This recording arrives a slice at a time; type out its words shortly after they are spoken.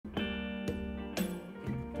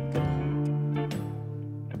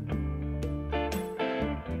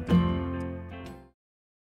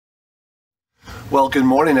Well, good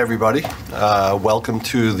morning, everybody. Welcome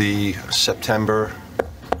to the September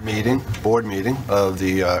board meeting of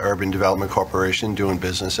the Urban Development Corporation, doing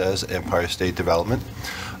business as Empire State Development.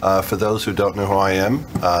 For those who don't know who I am,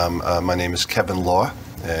 my name is Kevin Law,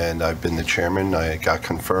 and I've been the chairman. I got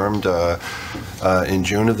confirmed in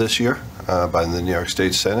June of this year by the New York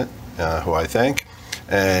State Senate, who I thank,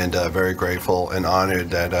 and very grateful and honored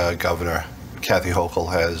that Governor Kathy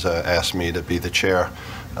Hochul has asked me to be the chair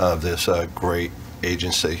of this great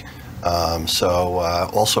agency.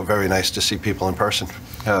 Also very nice to see people in person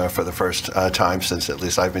for the first time since at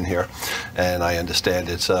least I've been here. And I understand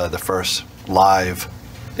it's the first live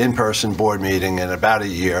in-person board meeting in about a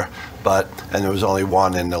year, and there was only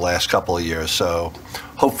one in the last couple of years. So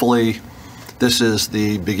hopefully this is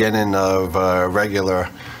the beginning of regular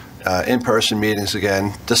in-person meetings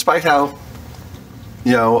again, despite how,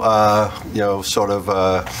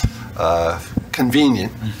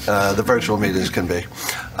 convenient the virtual meetings can be.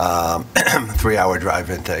 3-hour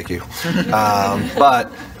drive-in, thank you.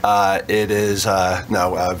 But it is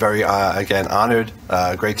very again honored.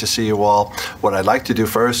 Great to see you all. What I'd like to do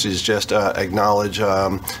first is just acknowledge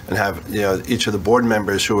and have each of the board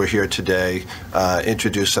members who are here today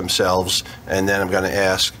introduce themselves, and then I'm going to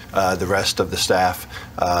ask the rest of the staff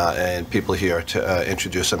and people here to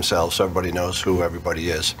introduce themselves so everybody knows who everybody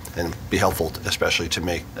is, and be helpful, especially to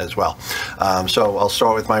me as well. So I'll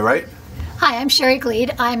start with my right. Hi, I'm Sherry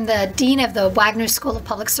Gleed. I'm the Dean of the Wagner School of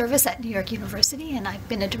Public Service at New York University, and I've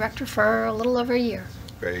been a director for a little over a year.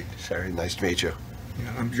 Great, Sherry, nice to meet you.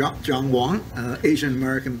 Yeah, I'm John Wong, Asian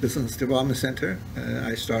American Business Development Center.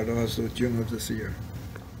 I started also June of this year.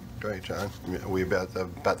 Great, John. We about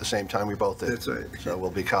the same time we both did. That's right. So we'll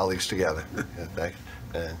be colleagues together. Yeah, thanks.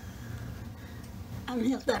 I'm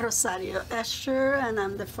Hilda Rosario Escher, and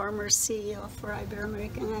I'm the former CEO for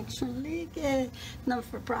Ibero-American Action League, a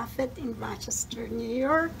non-for-profit in Rochester, New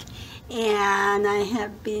York. And I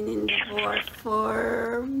have been in the board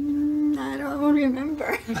for, I don't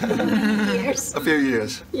remember, years. A few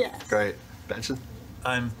years. Yes. Great. Benson?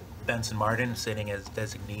 I'm Benson Martin, sitting as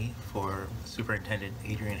designee for Superintendent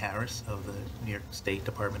Adrian Harris of the New York State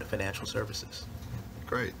Department of Financial Services.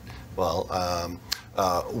 Great. Well,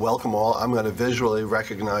 welcome all. I'm going to visually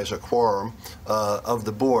recognize a quorum of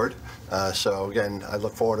the board. So again, I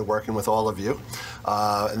look forward to working with all of you.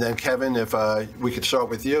 And then Kevin, if we could start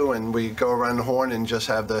with you and we go around the horn and just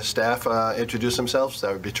have the staff introduce themselves,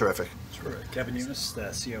 that would be terrific. Sure. Kevin Eunice,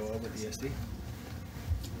 the COO with ESD.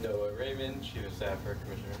 Noah Raymond, Chief of Staff for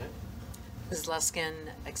Commissioner Nick. Ms. Luskin,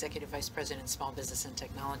 Executive Vice President, Small Business and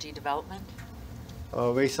Technology Development.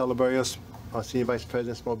 Ray Salabarios, Senior Vice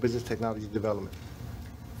President, Small Business Technology Development.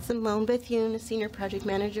 Simone Bethune, Senior Project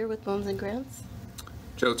Manager with Loans and Grants.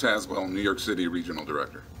 Joe Taswell, New York City Regional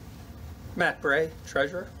Director. Matt Bray,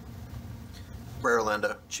 Treasurer. Ray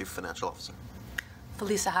Orlando, Chief Financial Officer.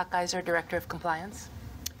 Felisa Hochgeiser, Director of Compliance.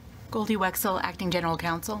 Goldie Wexel, Acting General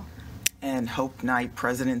Counsel. And Hope Knight,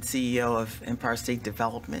 President CEO of Empire State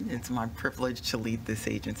Development. It's my privilege to lead this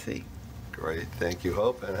agency. Great. Thank you,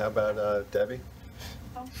 Hope. And how about Debbie?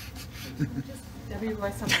 Oh. Debbie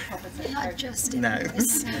Royce, I'm the Corporate Secretary. Not just No.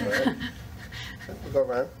 Right. We'll go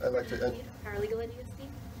around. I'd like to. Paralegal at ESD.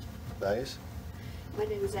 Nice. My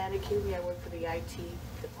name is Anna Kuby. I work for the IT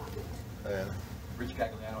department. Rich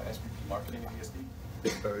Gagliano, SVP Marketing at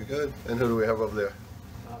ESD. Very good. And who do we have over there?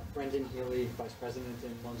 Brendan Healy, Vice President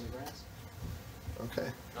in Loans and Grants.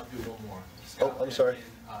 Okay. I'll do one more. Scott I'm sorry.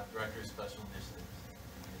 Director of Special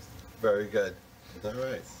Initiatives. Very good. All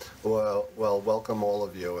right. Well, welcome all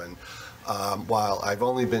of you. And while I've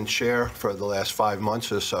only been chair for the last 5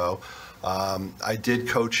 months or so, I did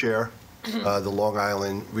co-chair the Long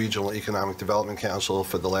Island Regional Economic Development Council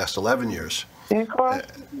for the last 11 years. Clark,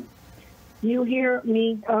 you hear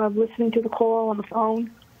me listening to the call on the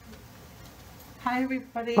phone? Hi,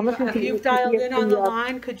 everybody. If you've dialed in on the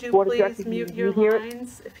line, could you please mute your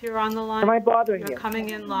lines if you're on the line? Am I bothering you? You're coming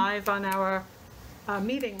in live on our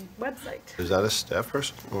meeting website. Is that a staff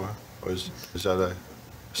person, or is that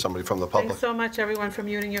somebody from the public? Thanks so much, everyone, for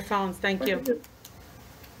muting your phones. Thank you.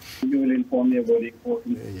 You will inform me about it.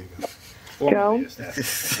 There you go.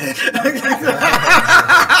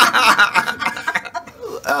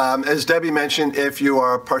 As Debbie mentioned, if you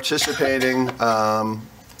are participating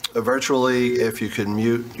virtually, if you can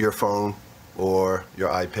mute your phone or your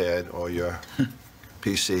iPad or your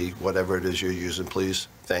PC, whatever it is you're using, please.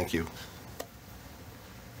 Thank you.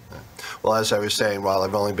 Well, as I was saying, while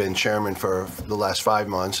I've only been chairman for the last 5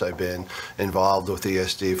 months, I've been involved with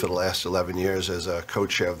ESD for the last 11 years as a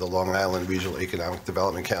co-chair of the Long Island Regional Economic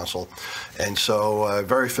Development Council. And so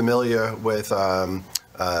very familiar with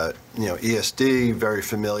ESD, very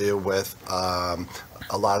familiar with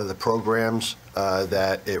a lot of the programs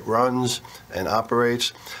that it runs and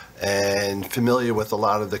operates, and familiar with a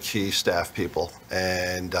lot of the key staff people.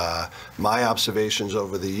 And my observations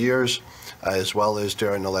over the years, as well as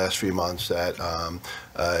during the last few months, that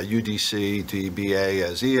UDC, DBA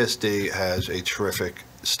as ESD has a terrific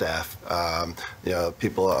staff.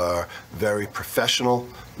 People are very professional,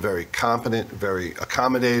 very competent, very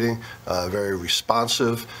accommodating, very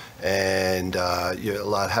responsive, and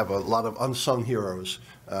have a lot of unsung heroes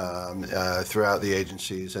throughout the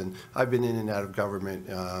agencies. And I've been in and out of government.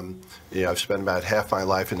 I've spent about half my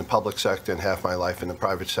life in the public sector and half my life in the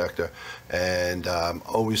private sector, and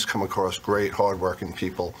always come across great, hardworking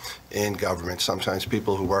people in government. Sometimes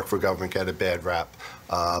people who work for government get a bad rap,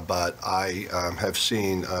 but I have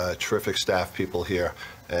seen terrific staff people here,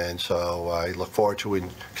 and so I look forward to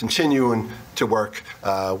continuing to work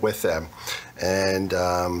with them. And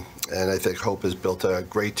I think Hope has built a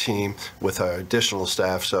great team with her additional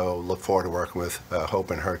staff, so look forward to working with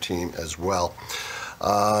Hope and her team as well.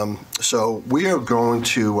 So we are going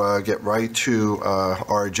to get right to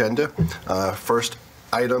our agenda. First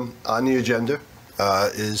item on the agenda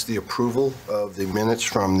is the approval of the minutes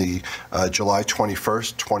from the July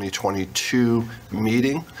 21st, 2022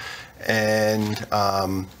 meeting. And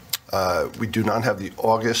we do not have the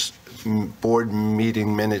August board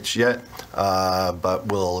meeting minutes yet, but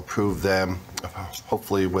we'll approve them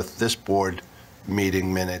hopefully with this board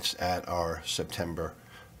meeting minutes at our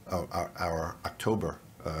our October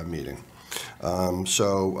meeting.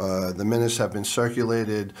 So the minutes have been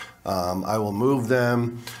circulated. I will move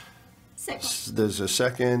them. Second. There's a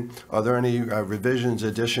second. Are there any revisions,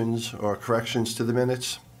 additions, or corrections to the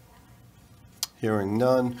minutes? Hearing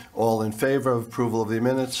none. All in favor of approval of the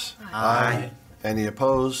minutes? Aye. Any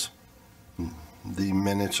opposed? The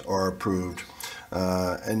minutes are approved.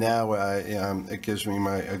 And now it gives me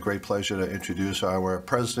a great pleasure to introduce our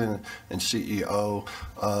president and CEO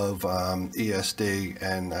of ESD.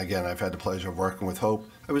 And again, I've had the pleasure of working with Hope.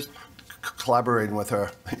 I was collaborating with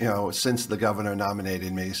her, since the governor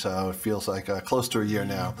nominated me, so it feels like close to a year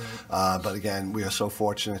now. But again, we are so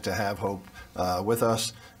fortunate to have Hope with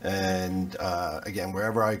us. And again,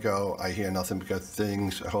 wherever I go, I hear nothing but good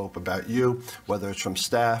things, Hope, about you, whether it's from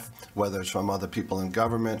staff, whether it's from other people in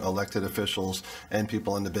government, elected officials, and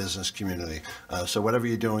people in the business community. So whatever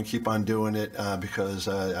you're doing, keep on doing it, because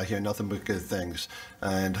I hear nothing but good things.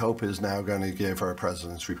 And Hope is now going to give her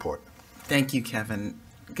president's report. Thank you, Kevin.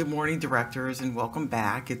 Good morning, directors, and welcome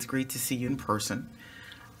back. It's great to see you in person.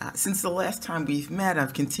 Since the last time we've met,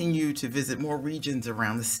 I've continued to visit more regions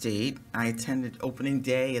around the state. I attended opening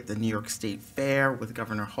day at the New York State Fair with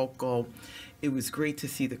Governor Hochul. It was great to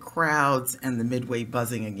see the crowds and the Midway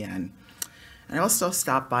buzzing again. And I also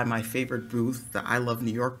stopped by my favorite booth, the I Love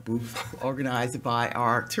New York booth, organized by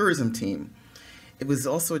our tourism team. It was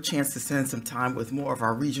also a chance to spend some time with more of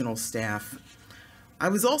our regional staff. I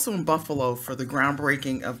was also in Buffalo for the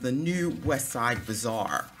groundbreaking of the new West Side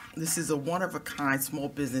Bazaar. This is a one-of-a-kind small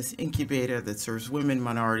business incubator that serves women,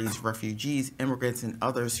 minorities, refugees, immigrants, and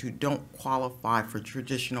others who don't qualify for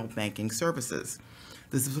traditional banking services.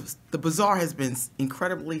 The bazaar has been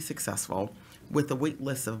incredibly successful, with a wait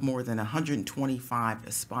list of more than 125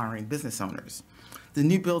 aspiring business owners. The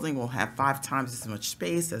new building will have 5 times as much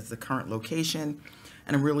space as the current location,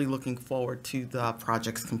 and I'm really looking forward to the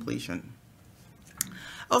project's completion.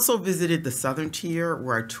 I also visited the Southern Tier,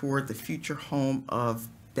 where I toured the future home of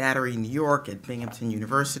Battery, New York at Binghamton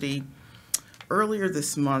University. Earlier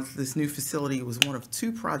this month, this new facility was one of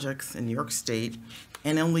 2 projects in New York State,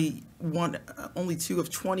 and only 2 of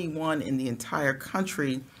 21 in the entire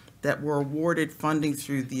country that were awarded funding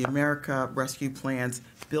through the America Rescue Plan's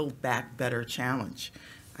Build Back Better Challenge.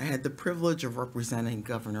 I had the privilege of representing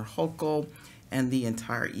Governor Hochul and the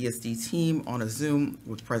entire ESD team on a Zoom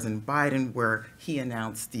with President Biden, where he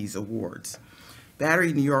announced these awards.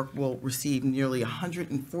 Battery New York will receive nearly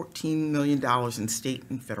 $114 million in state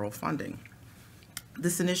and federal funding.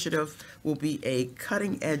 This initiative will be a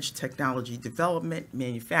cutting-edge technology development,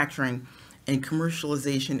 manufacturing, and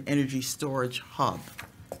commercialization energy storage hub.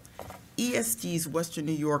 ESD's Western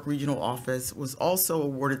New York Regional Office was also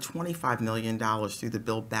awarded $25 million through the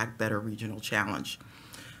Build Back Better Regional Challenge.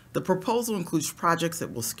 The proposal includes projects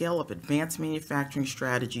that will scale up advanced manufacturing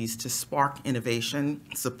strategies to spark innovation,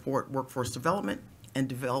 support workforce development, and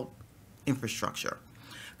develop infrastructure.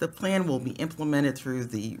 The plan will be implemented through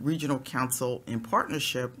the Regional Council in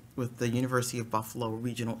partnership with the University of Buffalo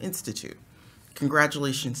Regional Institute.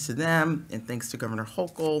 Congratulations to them, and thanks to Governor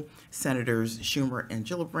Hochul, Senators Schumer and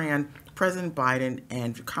Gillibrand, President Biden,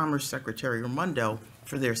 and Commerce Secretary Raimondo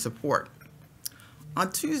for their support. On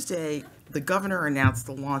Tuesday, the governor announced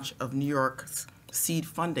the launch of New York's seed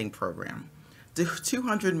funding program. The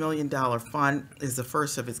 $200 million fund is the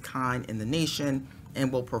first of its kind in the nation and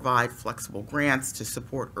will provide flexible grants to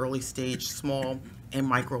support early-stage small and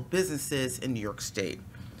micro businesses in New York State.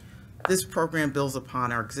 This program builds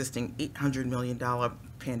upon our existing $800 million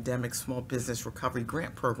pandemic small business recovery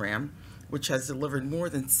grant program, which has delivered more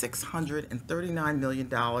than $639 million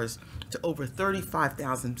to over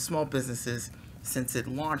 35,000 small businesses since it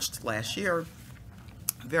launched last year.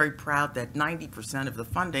 I'm very proud that 90% of the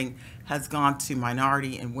funding has gone to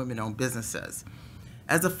minority and women-owned businesses.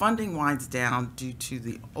 As the funding winds down due to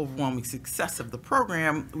the overwhelming success of the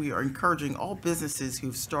program, we are encouraging all businesses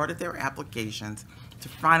who've started their applications to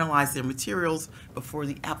finalize their materials before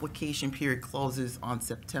the application period closes on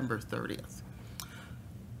September 30th.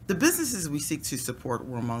 The businesses we seek to support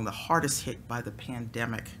were among the hardest hit by the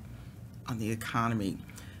pandemic on the economy.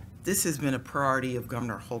 This has been a priority of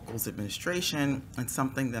Governor Hochul's administration and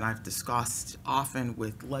something that I've discussed often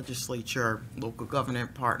with legislature, local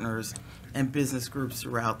government partners, and business groups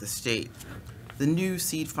throughout the state. The new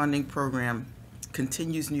seed funding program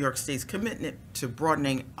continues New York State's commitment to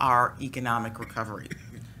broadening our economic recovery.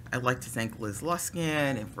 I'd like to thank Liz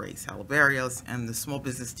Luskin and Ray Salabarios and the small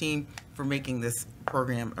business team for making this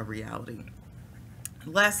program a reality.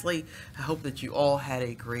 Lastly, I hope that you all had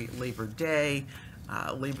a great Labor Day.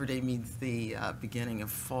 Labor Day means the beginning of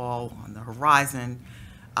fall on the horizon.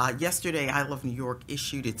 Yesterday, I Love New York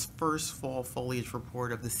issued its first fall foliage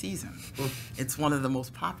report of the season. It's one of the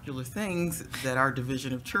most popular things that our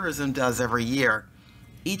Division of Tourism does every year.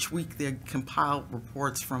 Each week, they compile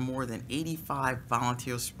reports from more than 85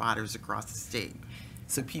 volunteer spotters across the state.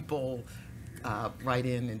 So people write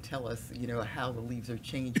in and tell us, you know, how the leaves are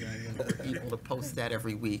changing, and we're able to post that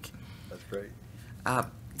every week. That's great.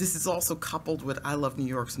 This is also coupled with I Love New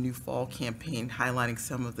York's new fall campaign, highlighting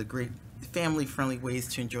some of the great family-friendly ways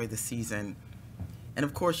to enjoy the season. And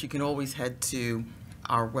of course, you can always head to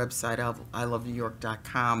our website,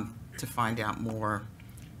 ilovenewyork.com, to find out more.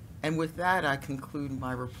 And with that, I conclude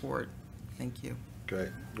my report. Thank you. Great.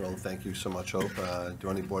 Well, thank you so much, Hope. Do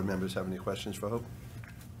any board members have any questions for Hope?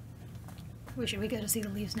 Where should we go to see the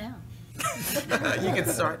leaves now? You can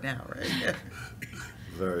start now, right?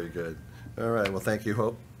 Very good. All right. Well, thank you,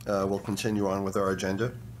 Hope. We'll continue on with our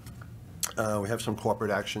agenda. We have some corporate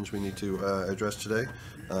actions we need to address today.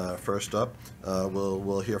 First up,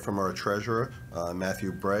 we'll hear from our treasurer,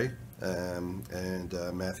 Matthew Bray, and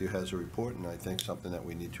Matthew has a report, and I think something that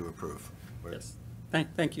we need to approve. Yes.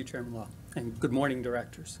 Thank you, Chairman Law, and good morning,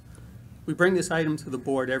 directors. We bring this item to the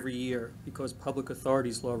board every year because Public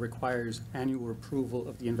Authorities Law requires annual approval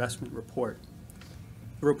of the investment report.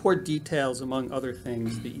 The report details, among other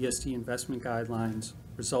things, the ESD investment guidelines,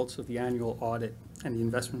 results of the annual audit, and the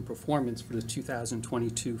investment performance for the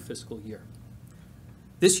 2022 fiscal year.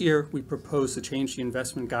 This year, we propose to change the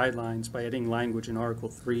investment guidelines by adding language in Article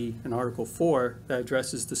 3 and Article 4 that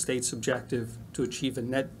addresses the state's objective to achieve a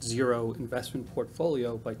net zero investment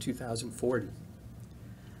portfolio by 2040.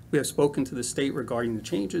 We have spoken to the state regarding the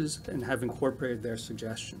changes and have incorporated their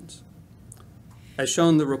suggestions. As shown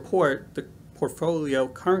in the report, the portfolio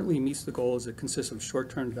currently meets the goal as it consists of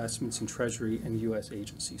short-term investments in Treasury and U.S.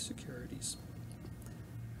 agency securities.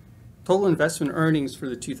 Total investment earnings for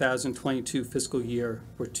the 2022 fiscal year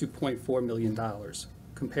were $2.4 million,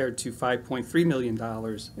 compared to $5.3 million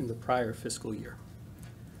in the prior fiscal year.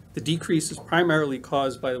 The decrease is primarily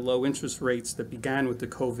caused by the low interest rates that began with the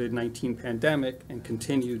COVID-19 pandemic and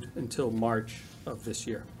continued until March of this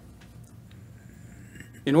year.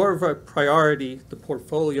 In order of priority, the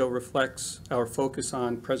portfolio reflects our focus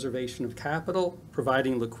on preservation of capital,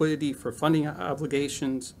 providing liquidity for funding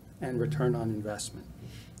obligations, and return on investment.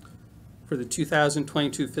 For the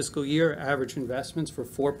 2022 fiscal year, average investments were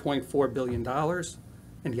 $4.4 billion,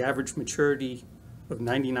 and the average maturity of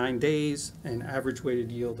 99 days, and average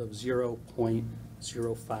weighted yield of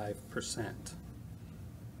 0.05%.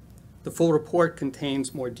 The full report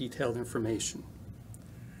contains more detailed information.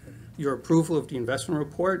 Your approval of the investment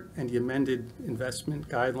report and the amended investment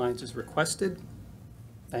guidelines is requested.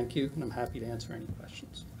 Thank you, and I'm happy to answer any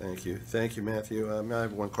questions. Thank you. Thank you, Matthew. I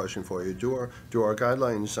have one question for you. Do our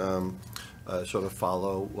guidelines sort of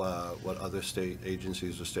follow what other state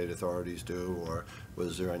agencies or state authorities do, or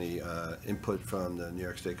was there any input from the New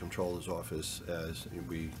York State Comptroller's Office as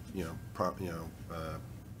we,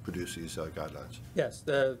 produce these guidelines? Yes,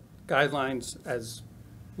 the guidelines as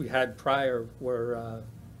we had prior were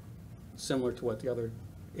similar to what the other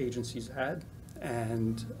agencies had,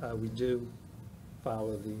 and we do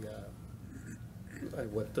follow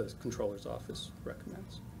what the Comptroller's Office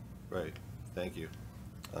recommends. Right. Thank you.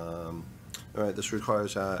 All right, this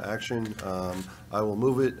requires action. I will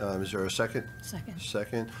move it. Is there a second? Second.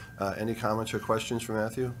 Second. Any comments or questions for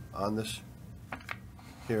Matthew on this?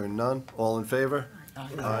 Hearing none. All in favor?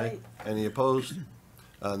 Aye. Any opposed?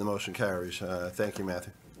 The motion carries. Thank you,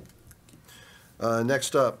 Matthew.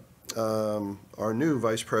 Next up, our new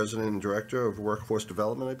Vice President and Director of Workforce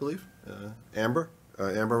Development, I believe, Amber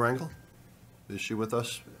Rangel. Is she with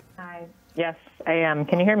us? Hi. Yes, I am.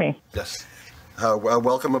 Can you hear me? Yes.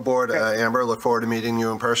 Welcome aboard, Amber. Look forward to meeting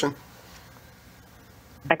you in person.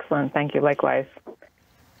 Excellent. Thank you. Likewise.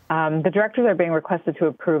 The directors are being requested to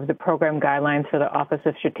approve the program guidelines for the Office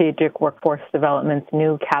of Strategic Workforce Development's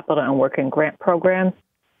new capital and work and grant programs.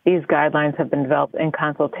 These guidelines have been developed in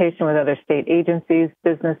consultation with other state agencies,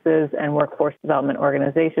 businesses, and workforce development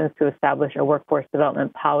organizations to establish a workforce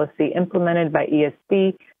development policy implemented by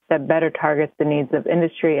ESD that better targets the needs of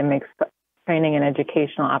industry and makes training and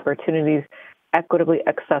educational opportunities equitably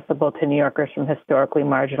accessible to New Yorkers from historically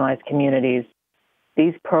marginalized communities.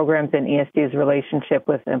 These programs and ESD's relationship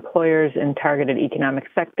with employers in targeted economic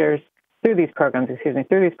sectors, through these programs and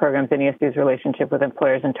ESD's relationship with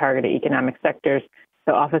employers in targeted economic sectors,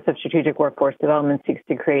 the Office of Strategic Workforce Development seeks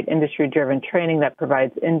to create industry-driven training that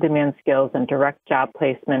provides in-demand skills and direct job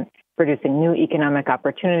placement, producing new economic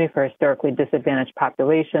opportunity for historically disadvantaged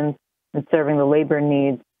populations and serving the labor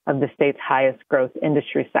needs of the state's highest growth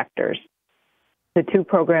industry sectors. The two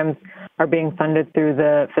programs are being funded through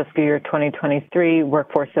the fiscal year 2023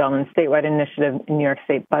 Workforce Development Statewide Initiative New York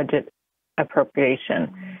State budget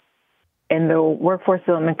appropriation. In the Workforce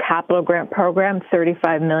Development Capital Grant Program,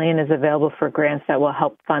 $35 million is available for grants that will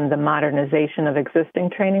help fund the modernization of existing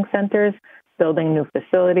training centers, building new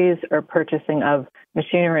facilities, or purchasing of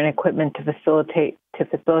machinery and equipment to facilitate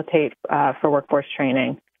for workforce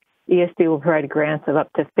training. ESD will provide grants of up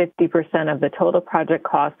to 50% of the total project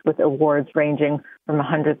cost, with awards ranging from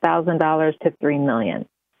 $100,000 to $3 million.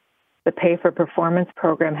 The Pay for Performance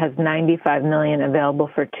program has $95 million available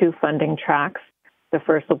for two funding tracks. The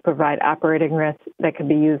first will provide operating risks that can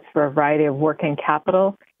be used for a variety of working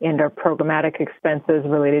capital and/or programmatic expenses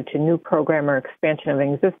related to new program or expansion of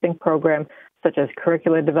an existing program, such as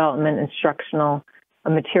curricular development, instructional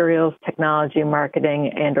materials, technology,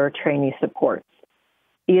 marketing, and/or trainee supports.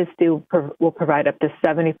 ESD will provide up to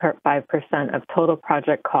 75% of total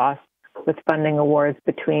project costs, with funding awards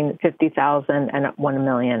between $50,000 and $1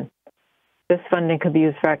 million. This funding could be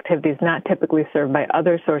used for activities not typically served by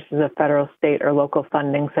other sources of federal, state, or local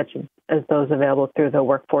funding, such as those available through the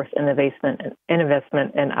Workforce Investment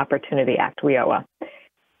and Opportunity Act, WIOA.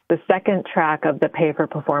 The second track of the Pay for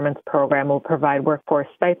Performance program will provide workforce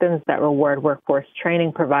stipends that reward workforce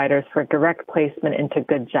training providers for direct placement into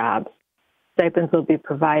good jobs. Stipends will be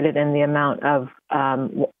provided in the amount of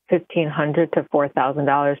 $1,500 to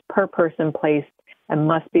 $4,000 per person placed and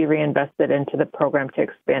must be reinvested into the program to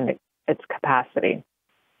expand its capacity.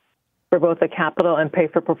 For both the capital and Pay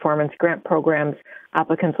for Performance grant programs,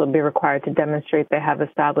 applicants will be required to demonstrate they have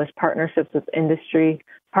established partnerships with industry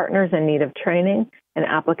partners in need of training, and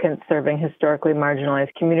applicants serving historically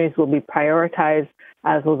marginalized communities will be prioritized,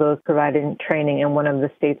 as will those providing training in one of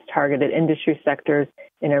the state's targeted industry sectors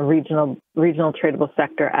in a regional tradable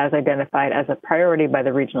sector as identified as a priority by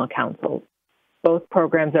the regional councils. Both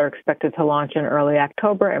programs are expected to launch in early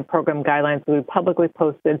October, and program guidelines will be publicly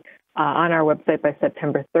posted on our website by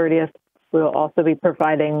September 30th. We will also be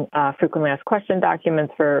providing frequently asked question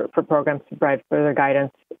documents for programs to provide further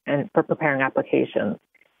guidance and for preparing applications.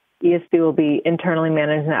 ESD will be internally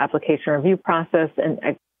managing the application review process and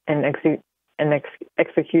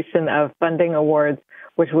execution of funding awards,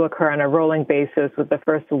 which will occur on a rolling basis, with the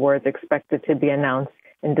first awards expected to be announced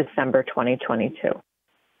in December 2022.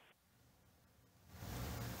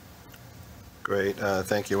 Great.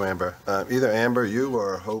 Thank you, Amber. Either Amber, you,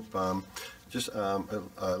 or Hope, just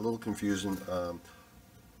a little confusing.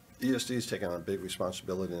 ESD is taking on a big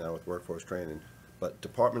responsibility now with workforce training, but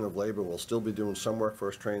Department of Labor will still be doing some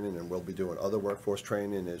workforce training and will be doing other workforce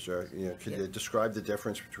training. Is there, could you describe the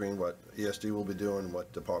difference between what ESD will be doing and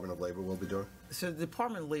what Department of Labor will be doing? So the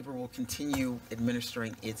Department of Labor will continue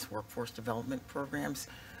administering its workforce development programs.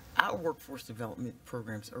 Our workforce development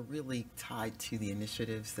programs are really tied to the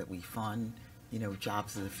initiatives that we fund,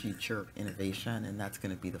 jobs of the future, innovation, and that's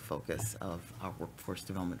going to be the focus of our workforce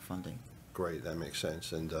development funding. Great, that makes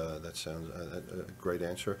sense, and that sounds a great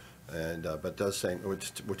answer. And but does saying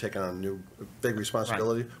we're taking on a new big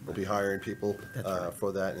responsibility. Right. We'll be hiring people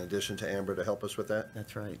for that, in addition to Amber to help us with that.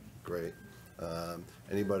 That's right. Great.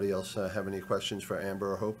 Anybody else have any questions for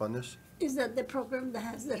Amber or Hope on this? Is that the program that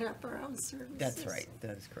has the wraparound services? That's right.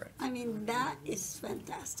 That is correct. I mean, that is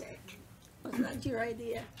fantastic. Was that your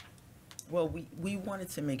idea? Well, we wanted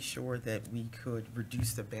to make sure that we could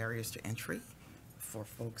reduce the barriers to entry for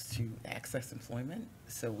folks to access employment.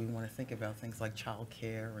 So we want to think about things like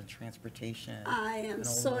childcare and transportation. I am and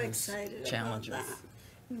all so those excited challenges. about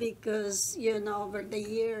that because, you know, over the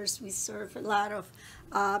years we serve a lot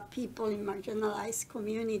of people in marginalized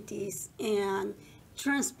communities, and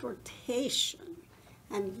transportation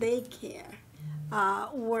and daycare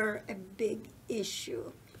were a big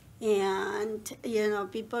issue. And, you know,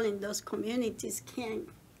 people in those communities can't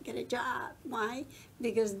get a job. Why?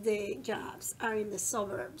 Because the jobs are in the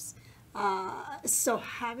suburbs. So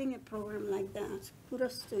having a program like that,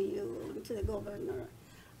 kudos to you and to the governor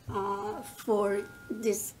for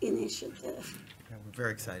this initiative. Yeah, we're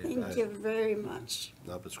very excited. Thank you very much.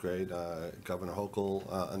 No, it's great. Governor Hochul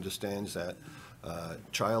understands that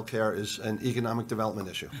childcare is an economic development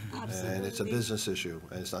issue. Absolutely. And it's a business issue,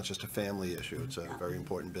 and it's not just a family issue. It's a very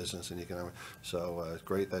important business and economic. So it's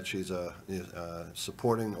great that she's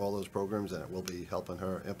supporting all those programs, and it will be helping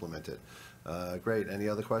her implement it. Great. Any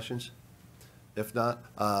other questions? If not,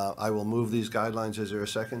 I will move these guidelines. Is there a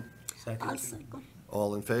second? I'll second.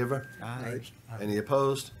 All in favor? Aye. Any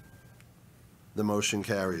opposed? The motion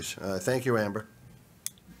carries. Thank you, Amber.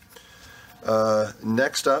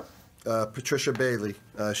 Next up, Patricia Bailey.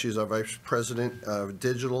 She's our Vice President of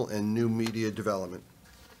Digital and New Media Development.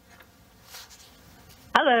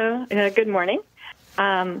 Hello, good morning.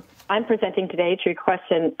 I'm presenting today to request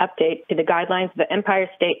an update to the guidelines of the Empire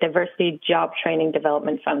State Diversity Job Training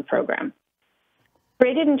Development Fund program.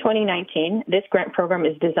 Created in 2019, this grant program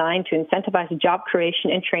is designed to incentivize job creation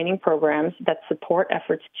and training programs that support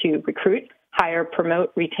efforts to recruit, hire,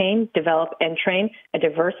 promote, retain, develop, and train a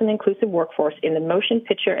diverse and inclusive workforce in the motion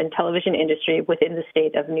picture and television industry within the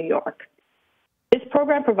state of New York. This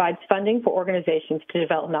program provides funding for organizations to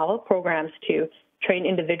develop novel programs to train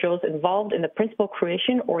individuals involved in the principal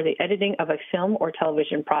creation or the editing of a film or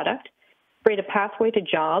television product, create a pathway to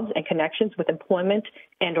jobs and connections with employment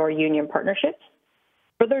and/or union partnerships,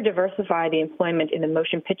 further diversify the employment in the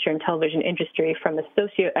motion picture and television industry from a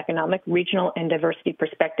socioeconomic, regional, and diversity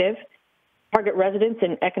perspective, target residents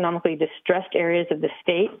in economically distressed areas of the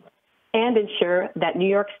state, and ensure that New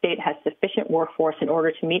York State has sufficient workforce in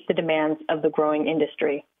order to meet the demands of the growing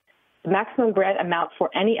industry. The maximum grant amount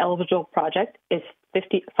for any eligible project is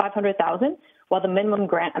 $500,000, while the minimum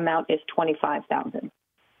grant amount is $25,000.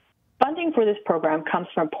 Funding for this program comes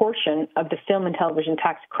from a portion of the film and television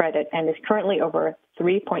tax credit and is currently over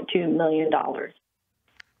 $3.2 million.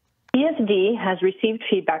 ESD has received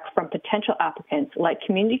feedback from potential applicants like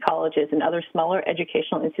community colleges and other smaller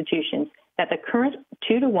educational institutions that the current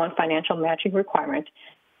 2-to-1 financial matching requirement,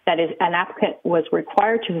 that is, an applicant was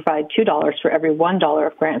required to provide $2 for every $1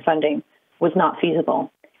 of grant funding, was not feasible.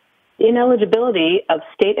 The ineligibility of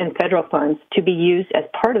state and federal funds to be used as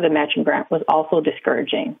part of the matching grant was also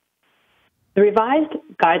discouraging. The revised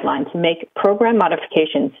guidelines make program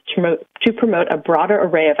modifications to promote a broader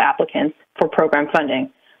array of applicants for program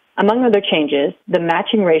funding. Among other changes, the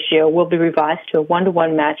matching ratio will be revised to a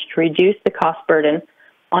 1-to-1 match to reduce the cost burden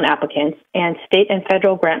on applicants, and state and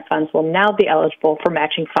federal grant funds will now be eligible for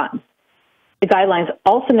matching funds. The guidelines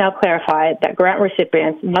also now clarify that grant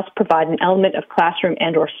recipients must provide an element of classroom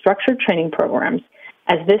and/or structured training programs,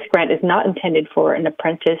 as this grant is not intended for an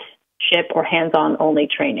apprenticeship or hands-on only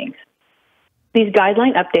trainings. These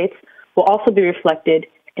guideline updates will also be reflected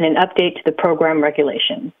in an update to the program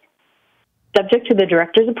regulations. Subject to the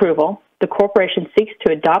director's approval, the corporation seeks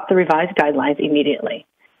to adopt the revised guidelines immediately.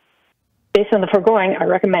 Based on the foregoing, I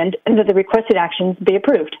recommend that the requested actions be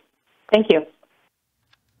approved. Thank you.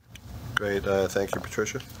 Great. Thank you,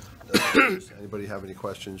 Patricia. Does anybody have any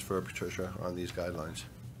questions for Patricia on these guidelines?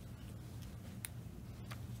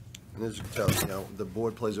 And as you can tell, you know, the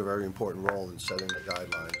board plays a very important role in setting the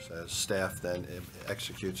guidelines as staff then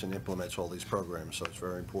executes and implements all these programs. So it's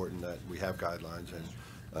very important that we have guidelines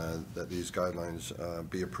and that these guidelines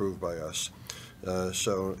be approved by us.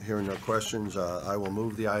 So hearing no questions, I will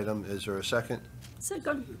move the item. Is there a second?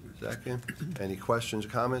 Second. Second. Any questions or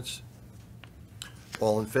comments?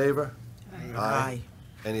 All in favor? Aye. Aye.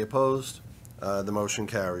 Any opposed? The motion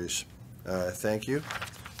carries. Thank you,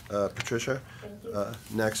 Patricia.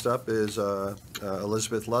 Next up is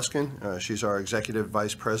Elizabeth Luskin. She's our Executive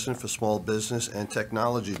Vice President for Small Business and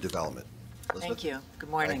Technology Development. Elizabeth? Thank you. Good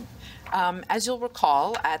morning. As you'll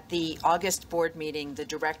recall, at the August board meeting, the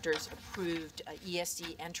directors approved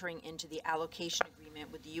ESD entering into the allocation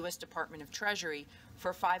agreement with the U.S. Department of Treasury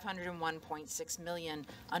for $501.6 million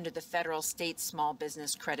under the Federal State Small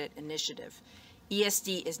Business Credit Initiative.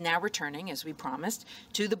 ESD is now returning, as we promised,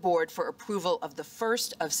 to the board for approval of the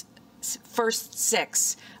first of first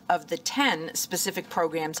 6 of the 10 specific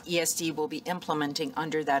programs ESD will be implementing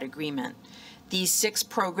under that agreement. These 6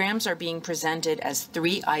 programs are being presented as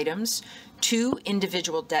 3 items: 2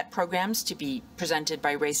 individual debt programs to be presented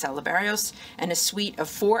by Ray Salaberrios, and a suite of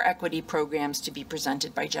 4 equity programs to be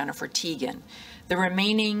presented by Jennifer Teagan. The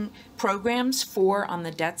remaining programs, 4 on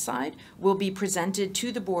the debt side, will be presented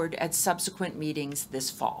to the board at subsequent meetings this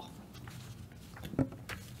fall.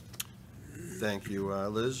 Thank you,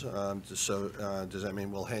 Liz. Does that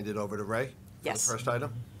mean we'll hand it over to Ray? Yes. For the first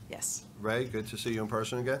item? Yes. Ray, good to see you in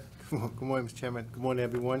person again. Good morning, Mr. Chairman. Good morning,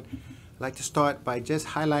 everyone. I'd like to start by just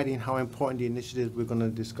highlighting how important the initiatives we're going to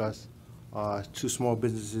discuss are to small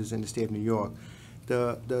businesses in the state of New York.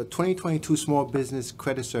 The 2022 Small Business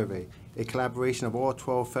Credit Survey, a collaboration of all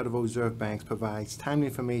 12 Federal Reserve banks, provides timely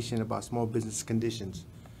information about small business conditions.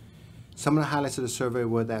 Some of the highlights of the survey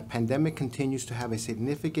were that pandemic continues to have a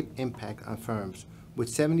significant impact on firms, with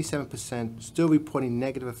 77% still reporting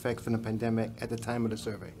negative effects from the pandemic at the time of the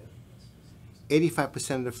survey.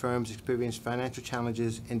 85% of the firms experienced financial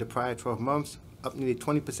challenges in the prior 12 months, up nearly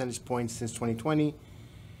 20 percentage points since 2020.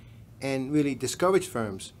 And really discouraged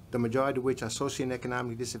firms, the majority of which are socially and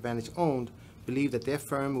economically disadvantaged owned, believe that their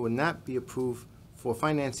firm will not be approved for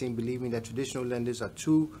financing, believing that traditional lenders are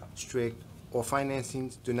too strict or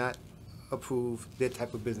financings do not approve their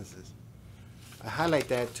type of businesses. I highlight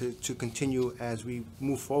that to continue as we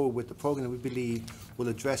move forward with the program that we believe will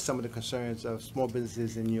address some of the concerns of small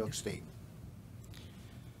businesses in New York State.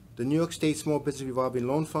 The New York State Small Business Revolving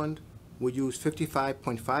Loan Fund will use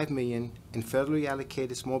 $55.5 million in federally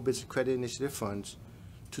allocated Small Business Credit Initiative funds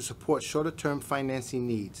to support shorter-term financing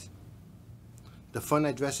needs. The fund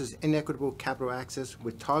addresses inequitable capital access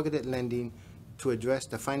with targeted lending to address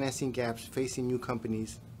the financing gaps facing new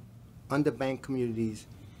companies, underbanked communities,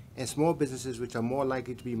 and small businesses which are more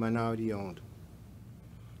likely to be minority-owned.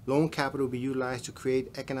 Loan capital will be utilized to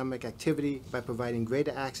create economic activity by providing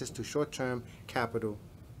greater access to short-term capital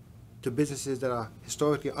to businesses that are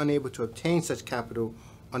historically unable to obtain such capital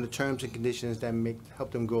on the terms and conditions that help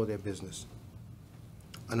them grow their business.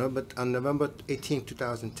 On November 18,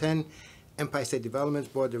 2010, Empire State Development's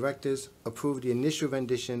Board of Directors approved the initial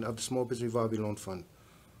rendition of the Small Business Revolving Loan Fund.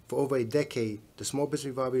 For over a decade, the Small Business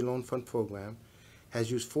Revolving Loan Fund program has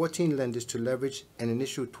used 14 lenders to leverage an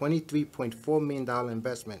initial $23.4 million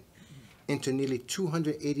investment into nearly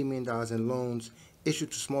 $280 million in loans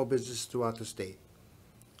issued to small businesses throughout the state.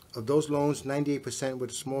 Of those loans, 98% were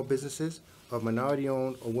to small businesses of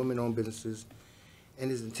minority-owned or women-owned businesses,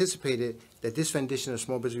 and it is anticipated that this rendition of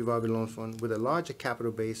Small Business Revolving Loan Fund with a larger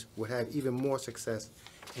capital base would have even more success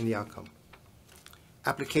in the outcome.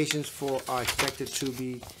 Applications are expected to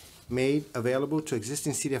be made available to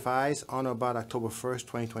existing CDFIs on or about October 1st,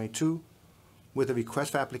 2022, with a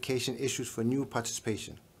request for application issued for new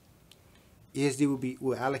participation. ESD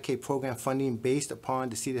will allocate program funding based upon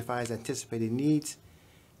the CDFI's anticipated needs,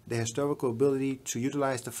 their historical ability to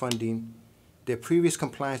utilize the funding, their previous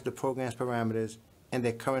compliance with the program's parameters, and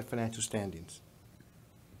their current financial standings.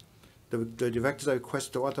 The directors are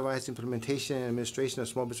requested to authorize the implementation and administration of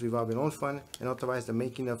Small Business Revolving Loan Fund, and authorize the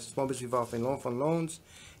making of Small Business Revolving Loan Fund loans,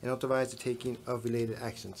 and authorize the taking of related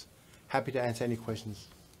actions. Happy to answer any questions.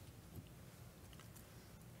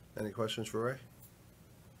 Any questions for Ray?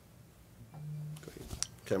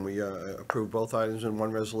 Can we approve both items in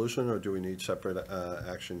one resolution, or do we need separate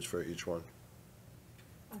actions for each one?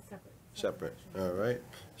 Separate. Separate. All right.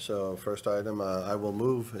 So first item, I will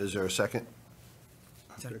move. Is there a second?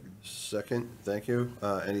 Second. Thank you.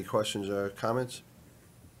 Any questions or comments?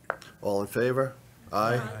 All in favor?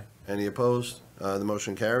 Aye. Any opposed? The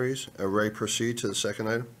motion carries. Ray, proceed to the second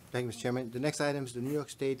item. Thank you, Mr. Chairman. The next item is the New York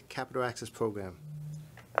State Capital Access Program.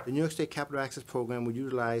 The New York State Capital Access Program will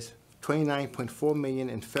utilize $29.4 million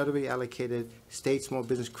in federally allocated state small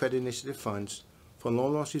business credit initiative funds for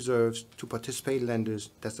loan loss reserves to participate lenders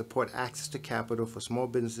that support access to capital for small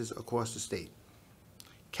businesses across the state.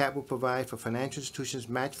 CAP will provide for financial institutions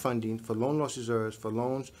match funding for loan loss reserves for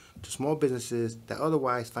loans to small businesses that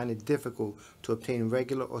otherwise find it difficult to obtain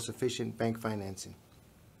regular or sufficient bank financing.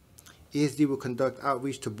 ESD will conduct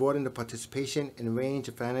outreach to broaden the participation and range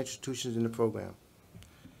of financial institutions in the program.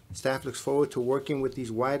 Staff looks forward to working with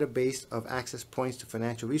these wider base of access points to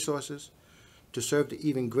financial resources to serve the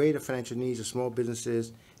even greater financial needs of small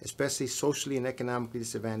businesses, especially socially and economically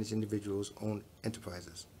disadvantaged individuals owned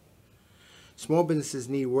enterprises. Small businesses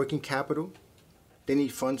need working capital. They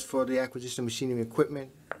need funds for the acquisition of machinery and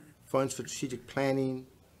equipment, funds for strategic planning,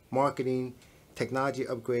 marketing, technology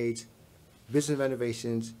upgrades, business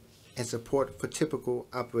renovations, and support for typical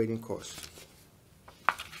operating costs.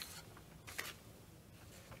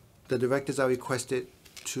 The directors are requested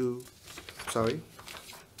to, sorry,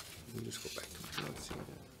 let me just go back to let's see.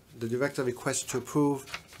 The director requests to approve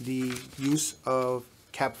the use of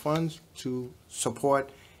CAP funds to support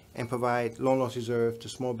and provide loan loss reserve to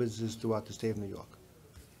small businesses throughout the state of New York.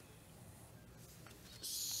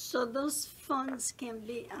 So those funds can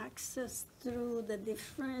be accessed through the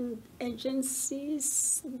different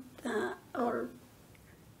agencies or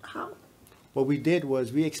how? What we did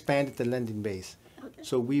was we expanded the lending base. Okay.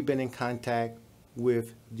 So we've been in contact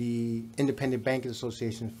with the Independent Bankers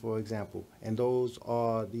Association, for example, and those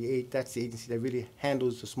are that's the agency that really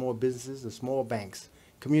handles the small businesses, the small banks,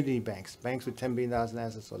 community banks, banks with $10 billion in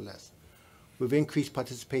assets or less. We've increased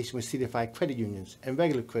participation with CDFI credit unions and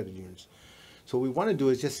regular credit unions. So what we want to do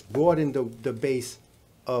is just broaden the base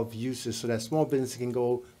of uses so that small businesses can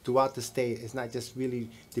go throughout the state. It's not just really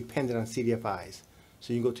dependent on CDFIs.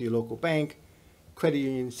 So you can go to your local bank, credit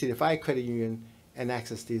union, CDFI credit union, and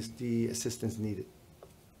access the assistance needed.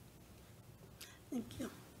 Thank you.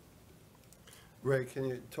 Ray, can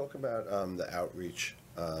you talk about the outreach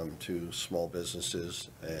to small businesses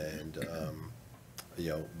and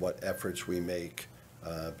what efforts we make?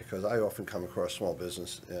 Because I often come across small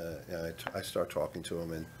business, and I start talking to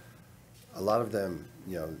them, and a lot of them,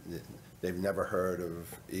 they've never heard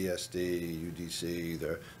of ESD, UDC.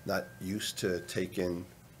 They're not used to taking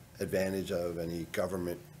advantage of any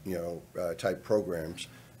government, type programs.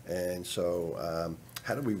 And so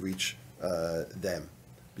how do we reach them?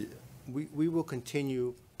 We will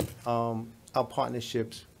continue our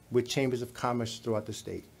partnerships with chambers of commerce throughout the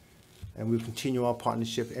state. And we'll continue our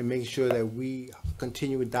partnership and make sure that we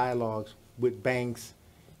continue with dialogues with banks,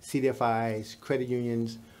 CDFIs, credit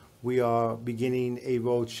unions. We are beginning a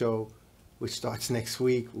roadshow which starts next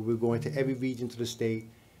week. We're going to every region to the state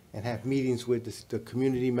and have meetings with the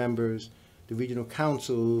community members, the regional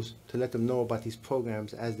councils, to let them know about these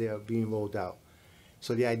programs as they are being rolled out.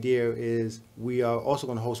 So the idea is we are also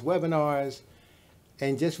going to host webinars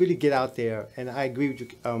and just really get out there. And I agree with you,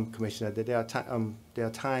 Commissioner, that there are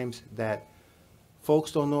times that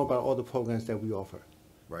folks don't know about all the programs that we offer.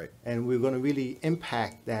 Right. And we're going to really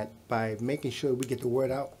impact that by making sure we get the word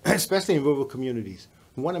out, especially in rural communities.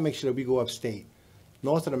 We want to make sure that we go upstate,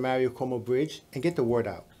 north of the Mario Cuomo Bridge, and get the word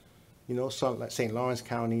out. Some like St. Lawrence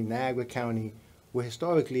County, Niagara County, where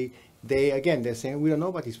historically they're saying we don't know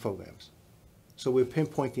about these programs. So we're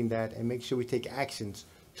pinpointing that and make sure we take actions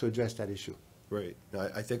to address that issue. Great.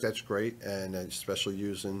 I think that's great, and especially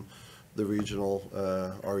using the regional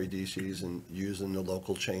REDCs and using the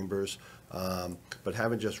local chambers, but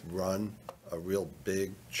having just run a real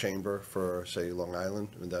big chamber for, say, Long Island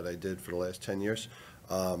that I did for the last 10 years,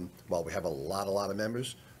 while we have a lot of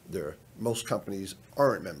members, most companies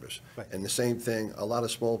aren't members. Right. And the same thing, a lot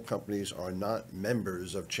of small companies are not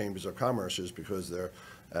members of chambers of commerces because they're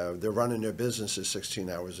running their businesses 16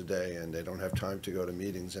 hours a day and they don't have time to go to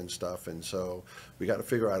meetings and stuff. And so we got to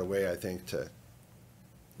figure out a way, I think, to,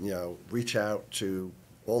 reach out to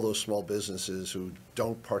all those small businesses who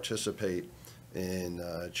don't participate in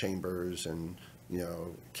chambers and,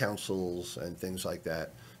 councils and things like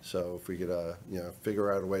that. So if we could,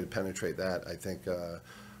 figure out a way to penetrate that, I think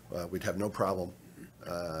we'd have no problem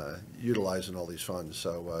utilizing all these funds.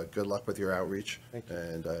 So good luck with your outreach,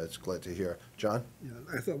 and it's glad to hear. John? Yeah,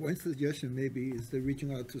 I thought one suggestion maybe is the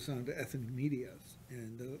reaching out to some of the ethnic medias.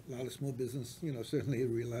 And a lot of small business, certainly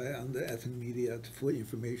rely on the ethnic media for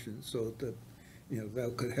information, so that,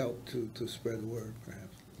 that could help to spread the word,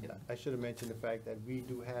 perhaps. Yeah, I should have mentioned the fact that we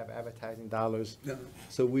do have advertising dollars,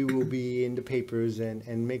 so we will be in the papers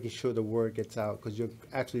and making sure the word gets out, because you're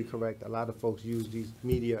actually correct. A lot of folks use these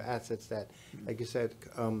media assets that, like you said,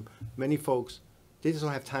 many folks, they just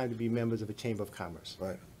don't have time to be members of a chamber of commerce.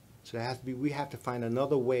 Right. So there has to be, we have to find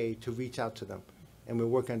another way to reach out to them, and we're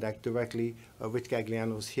working on that directly. Rich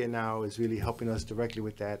Gagliano is here now, is really helping us directly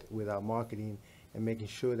with that, with our marketing, and making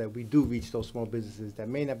sure that we do reach those small businesses that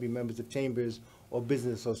may not be members of chambers or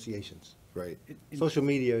business associations. Right. Social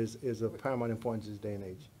media is of paramount importance in this day and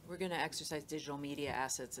age. We're going to exercise digital media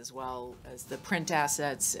assets as well as the print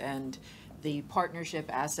assets and the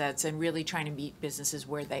partnership assets, and really trying to meet businesses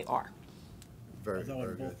where they are. Very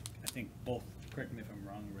good. I think both, correct me if I'm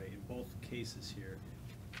wrong, Ray, in both cases here,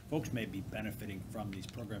 folks may be benefiting from these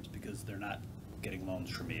programs because they're not getting loans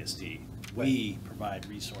from ESD. We provide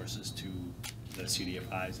resources to the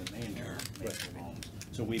CDFIs and they make the loans.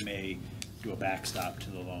 So we may do a backstop to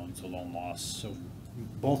the loans, a loan loss. So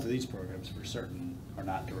both of these programs for certain are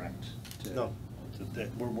not direct to, no.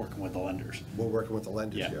 We're working with the lenders. We're working with the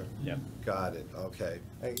lenders here. Yeah. Got it. Okay.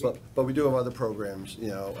 But we do have other programs.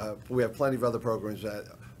 We have plenty of other programs that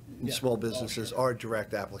small businesses are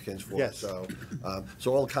direct applicants for. Yes. So,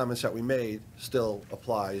 so all the comments that we made still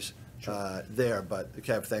applies there. But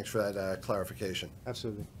Kev, thanks for that clarification.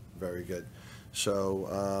 Absolutely. Very good.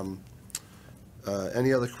 So,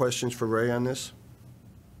 any other questions for Ray on this?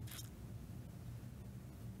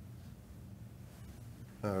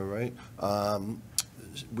 All right.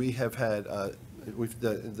 We have had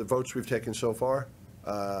the votes we've taken so far.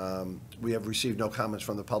 We have received no comments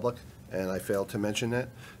from the public, and I failed to mention that.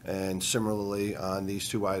 And similarly, on these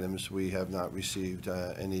two items, we have not received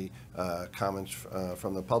any comments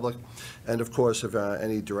from the public. And of course, if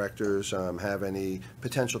any directors have any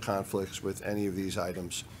potential conflicts with any of these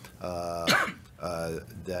items that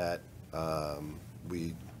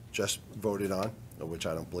we just voted on, which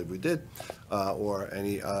I don't believe we did, or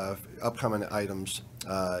any upcoming items,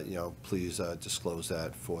 please disclose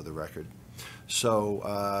that for the record.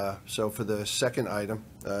 So, so for the second item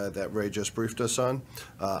that Ray just briefed us on,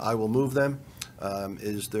 I will move them.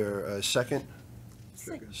 Is there a second?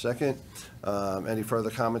 Second. Any further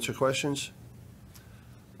comments or questions?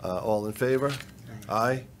 All in favor?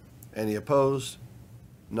 Aye. Any opposed?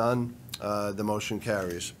 None. The motion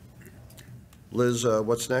carries. Liz,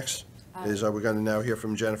 what's next? Are we going to now hear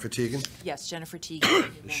from Jennifer Teagan? Yes, Jennifer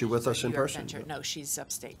Teagan. Is she with us in person? No, she's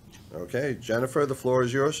upstate. Okay, Jennifer, the floor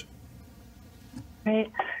is yours.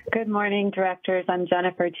 Great. Good morning, directors. I'm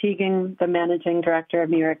Jennifer Teagan, the Managing Director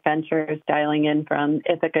of New York Ventures, dialing in from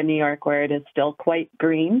Ithaca, New York, where it is still quite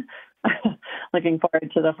green. Looking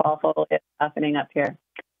forward to the fall foliage happening up here.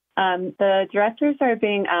 The directors are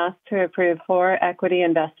being asked to approve 4 equity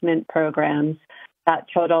investment programs that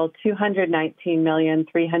total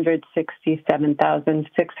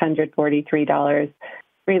 $219,367,643,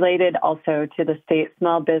 related also to the state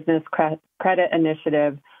small business credit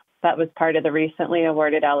initiative that was part of the recently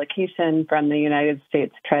awarded allocation from the United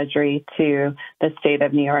States Treasury to the state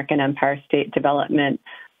of New York and Empire State Development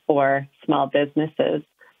for small businesses.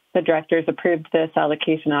 The directors approved this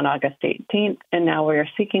allocation on August 18th, and now we are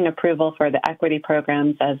seeking approval for the equity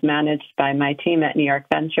programs as managed by my team at New York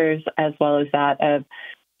Ventures, as well as that of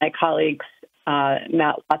my colleagues,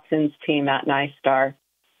 Matt Watson's team at NYSTAR.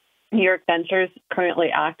 New York Ventures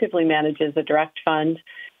currently actively manages a direct fund,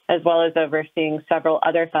 as well as overseeing several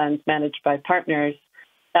other funds managed by partners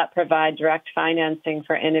that provide direct financing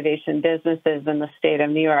for innovation businesses in the state of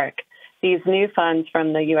New York. These new funds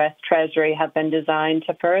from the U.S. Treasury have been designed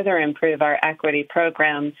to further improve our equity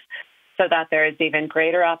programs so that there is even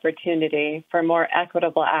greater opportunity for more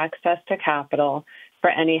equitable access to capital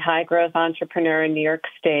for any high-growth entrepreneur in New York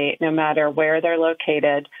State, no matter where they're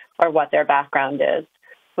located or what their background is.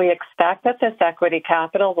 We expect that this equity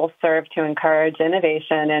capital will serve to encourage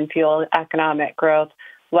innovation and fuel economic growth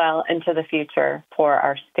well into the future for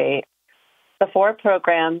our state. The 4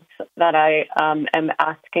 programs that I am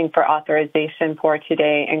asking for authorization for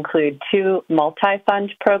today include 2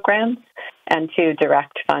 multi-fund programs and 2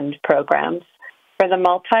 direct fund programs. For the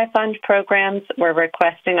multi-fund programs, we're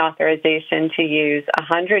requesting authorization to use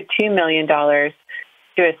 $102 million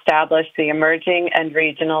to establish the Emerging and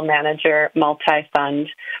Regional Manager Multi-Fund,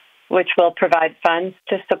 which will provide funds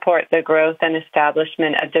to support the growth and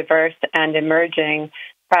establishment of diverse and emerging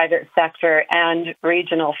private sector and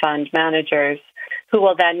regional fund managers, who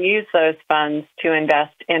will then use those funds to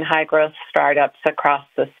invest in high-growth startups across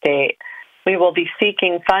the state. We will be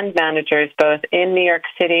seeking fund managers both in New York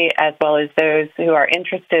City as well as those who are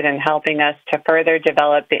interested in helping us to further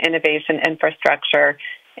develop the innovation infrastructure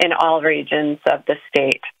in all regions of the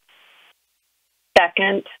state.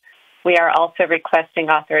 Second, we are also requesting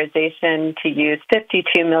authorization to use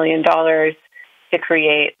 $52 million to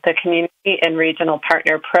create the Community and Regional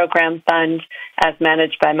Partner Program Fund as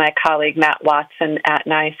managed by my colleague Matt Watson at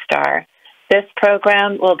NYSTAR. This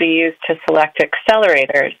program will be used to select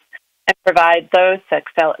accelerators and provide those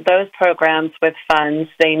programs with funds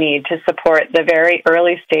they need to support the very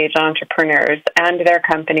early stage entrepreneurs and their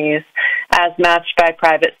companies as matched by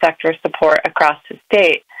private sector support across the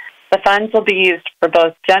state. The funds will be used for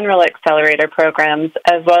both general accelerator programs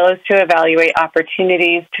as well as to evaluate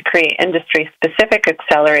opportunities to create industry-specific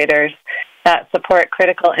accelerators that support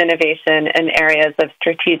critical innovation in areas of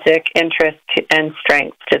strategic interest and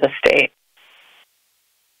strength to the state.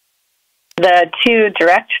 The 2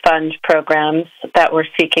 direct fund programs that we're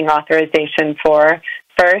seeking authorization for,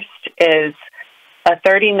 first is a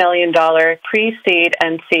 $30 million pre-seed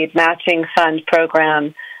and seed matching fund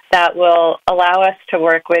program that will allow us to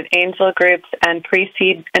work with angel groups and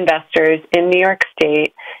pre-seed investors in New York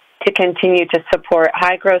State to continue to support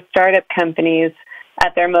high-growth startup companies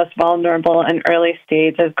at their most vulnerable and early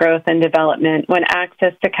stage of growth and development when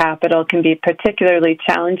access to capital can be particularly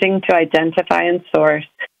challenging to identify and source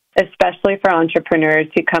especially for entrepreneurs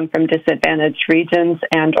who come from disadvantaged regions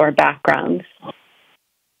and or backgrounds.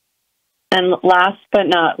 And last but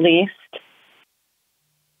not least,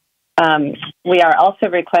 we are also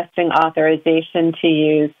requesting authorization to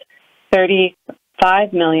use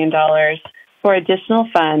 $35 million for additional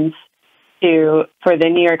funds for the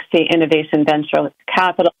New York State Innovation Venture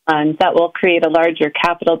Capital Fund that will create a larger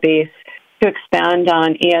capital base to expand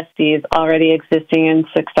on ESD's already existing and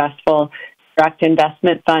successful direct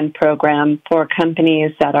investment fund program for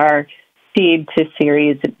companies that are seed to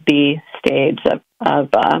Series B stage of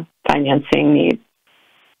financing needs.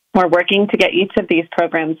 We're working to get each of these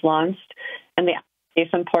programs launched and the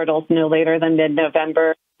application portals no later than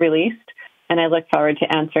mid-November released, and I look forward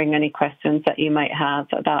to answering any questions that you might have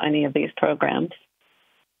about any of these programs.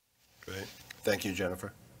 Great. Thank you,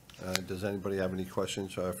 Jennifer. Does anybody have any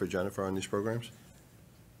questions for Jennifer on these programs?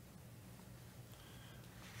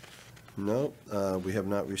 No, we have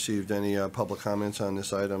not received any public comments on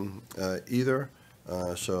this item either,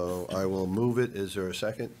 so I will move it. Is there a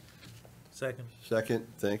second? Second. Second,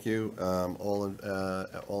 thank you. All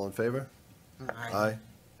in favor? Aye.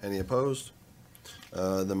 Any opposed?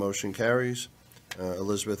 The motion carries.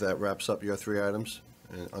 Elizabeth, that wraps up your 3 items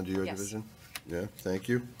under your division? Yeah, thank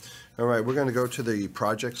you. All right, we're going to go to the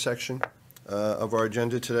project section of our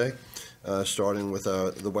agenda today, starting with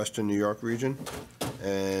the Western New York region.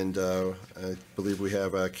 And I believe we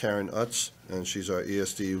have Karen Utz, and she's our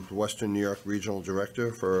ESD Western New York Regional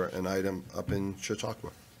Director for an item up in Chautauqua.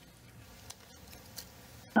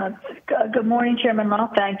 Good morning, Chairman Law.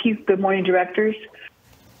 Thank you. Good morning, directors.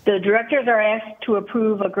 The directors are asked to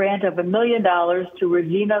approve a grant of $1 million to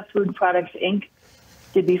Rosina Food Products, Inc.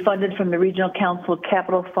 to be funded from the Regional Council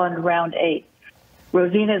Capital Fund Round 8.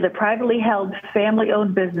 Rosina is a privately held,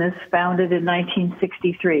 family-owned business founded in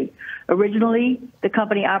 1963. Originally, the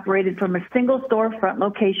company operated from a single storefront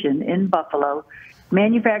location in Buffalo,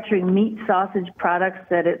 manufacturing meat sausage products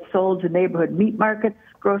that it sold to neighborhood meat markets,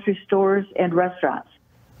 grocery stores, and restaurants.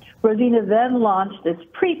 Rosina then launched its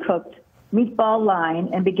pre-cooked meatball line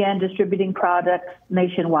and began distributing products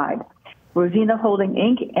nationwide. Rosina Holding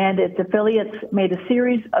Inc. and its affiliates made a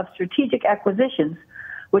series of strategic acquisitions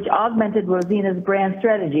which augmented Rosina's brand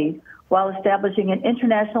strategy while establishing an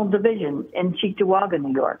international division in Cheektowaga,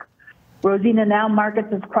 New York. Rosina now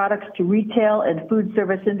markets its products to retail and food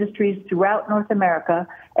service industries throughout North America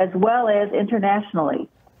as well as internationally.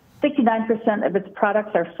 69% of its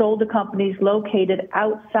products are sold to companies located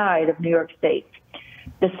outside of New York State.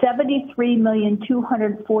 The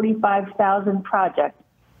 $73,245,000 project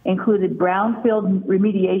included brownfield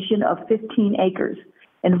remediation of 15 acres,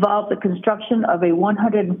 involved the construction of a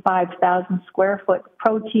 105,000 square foot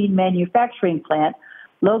protein manufacturing plant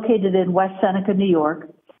located in West Seneca, New York,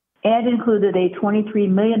 and included a $23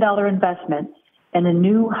 million investment in a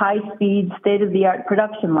new high-speed, state-of-the-art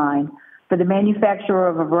production line for the manufacture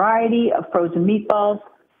of a variety of frozen meatballs,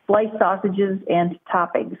 sliced sausages, and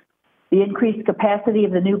toppings. The increased capacity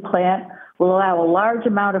of the new plant will allow a large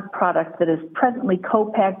amount of product that is presently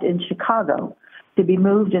co-packed in Chicago to be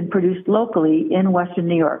moved and produced locally in Western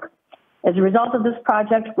New York. As a result of this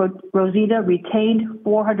project, Rosina retained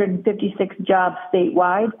 456 jobs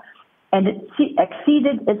statewide and it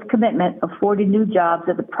exceeded its commitment of 40 new jobs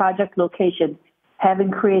at the project location,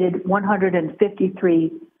 having created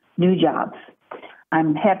 153 new jobs.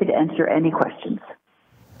 I'm happy to answer any questions.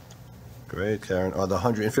 Great, Karen. Are the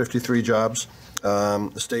 153 jobs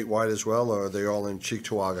statewide as well, or are they all in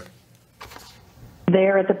Cheektowaga?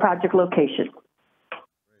 They're at the project location.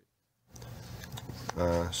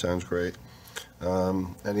 Sounds great.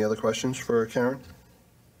 Any other questions for Karen?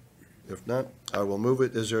 If not, I will move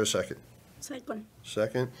it. Is there a second? Second.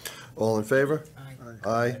 Second. All in favor? Aye.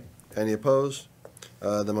 Aye. Any opposed?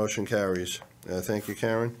 The motion carries. Thank you,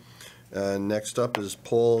 Karen. Next up is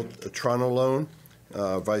Paul Tronolone,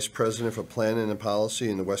 Vice President for Planning and Policy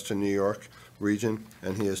in the Western New York region,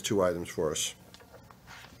 and he has 2 items for us.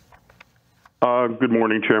 Good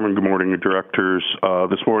morning, Chairman. Good morning, Directors.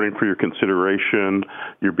 This morning, for your consideration,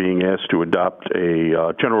 you're being asked to adopt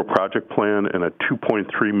a general project plan and a $2.3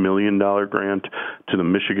 million grant to the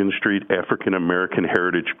Michigan Street African American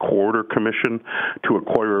Heritage Corridor Commission to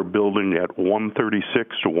acquire a building at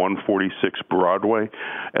 136 to 146 Broadway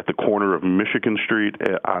at the corner of Michigan Street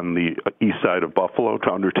on the east side of Buffalo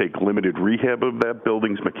to undertake limited rehab of that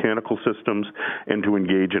building's mechanical systems and to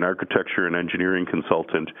engage an architecture and engineering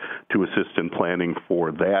consultant to assist in planning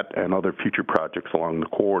for that and other future projects along the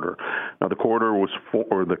corridor. Now, the corridor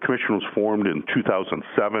the commission was formed in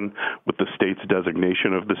 2007 with the state's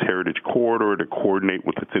designation of this heritage corridor to coordinate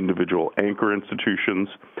with its individual anchor institutions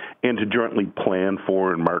and to jointly plan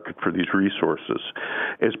for and market for these resources.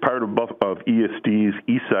 As part of ESD's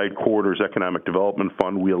East Side Corridor's Economic Development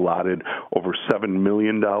Fund, we allotted over $7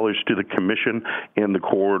 million to the commission and the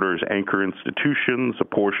corridor's anchor institutions, a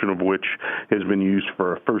portion of which has been used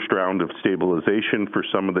for a first round of stabilization for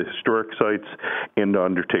some of the historic sites and to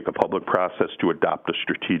undertake a public process to adopt a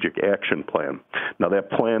strategic action plan. Now, that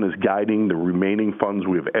plan is guiding the remaining funds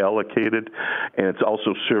we have allocated, and it's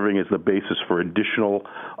also serving as the basis for an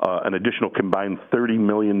additional combined $30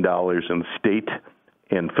 million in state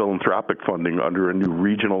and philanthropic funding under a new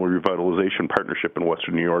regional revitalization partnership in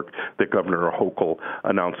Western New York that Governor Hochul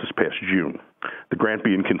announced this past June. The grant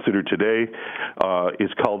being considered today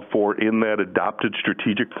is called for in that adopted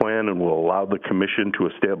strategic plan and will allow the commission to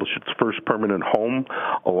establish its first permanent home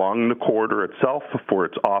along the corridor itself for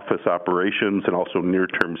its office operations and also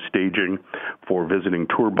near-term staging for visiting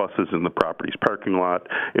tour buses in the property's parking lot.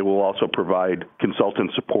 It will also provide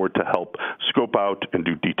consultant support to help scope out and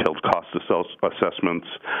do detailed cost assessments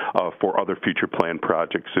for other future planned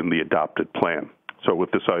projects in the adopted plan. So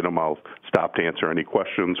with this item, I'll stop to answer any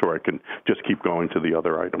questions, or I can just keep going to the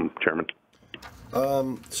other item, Chairman.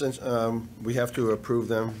 Since we have to approve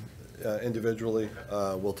them individually,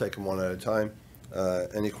 we'll take them one at a time.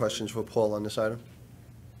 Any questions for Paul on this item?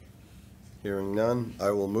 Hearing none,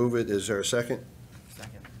 I will move it. Is there a second?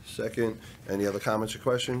 Second. Any other comments or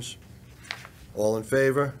questions? All in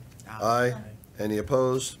favor? Aye. Any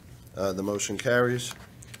opposed? The motion carries.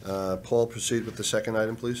 Paul, proceed with the second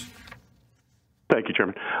item, please. Thank you,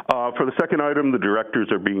 Chairman. For the second item, the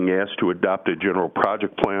directors are being asked to adopt a general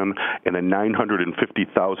project plan and a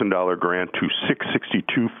 $950,000 grant to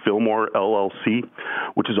 662 Fillmore LLC,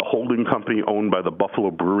 which is a holding company owned by the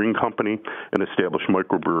Buffalo Brewing Company, an established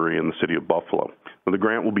microbrewery in the city of Buffalo. Now, the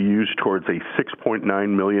grant will be used towards a $6.9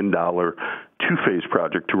 million two-phase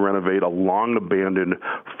project to renovate a long-abandoned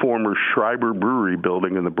former Schreiber Brewery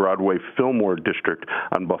building in the Broadway Fillmore district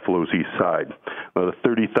on Buffalo's east side. Now, the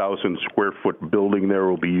 30,000-square-foot building there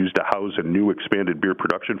will be used to house a new expanded beer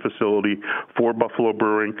production facility for Buffalo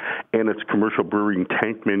Brewing and its commercial brewing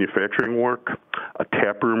tank manufacturing work, a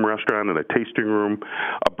taproom restaurant and a tasting room,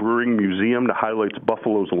 a brewing museum that highlights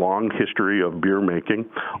Buffalo's long history of beer making,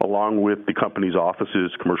 along with the company's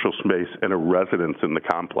offices, commercial space, and a residence in the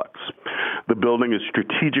complex. The building is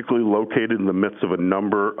strategically located in the midst of a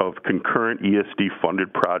number of concurrent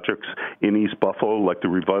ESD-funded projects in East Buffalo, like the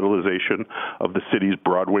revitalization of the city's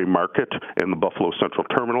Broadway Market and the Buffalo Central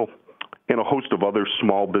Terminal, and a host of other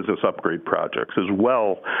small business upgrade projects. As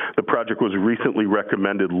well, the project was recently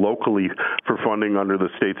recommended locally for funding under the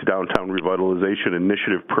state's Downtown Revitalization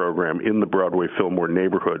Initiative program in the Broadway Fillmore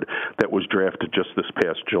neighborhood that was drafted just this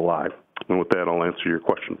past July. And with that, I'll answer your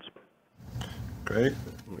questions. Great.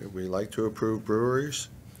 We like to approve breweries,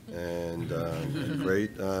 and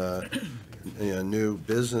great new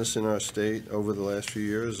business in our state over the last few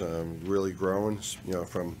years, really growing,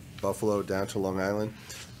 from Buffalo down to Long Island.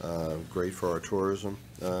 Great for our tourism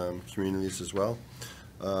communities as well.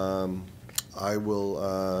 I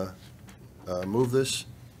will move this.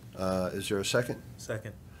 Is there a second?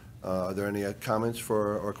 Second. Are there any comments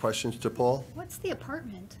or questions to Paul? What's the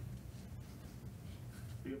apartment?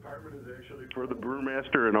 The apartment is actually for the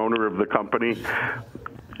brewmaster and owner of the company,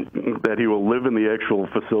 that he will live in the actual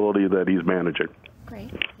facility that he's managing.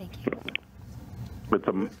 Great, thank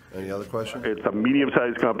you. Any other questions? It's a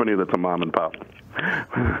medium-sized company that's a mom and pop.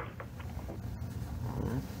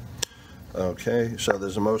 Okay, so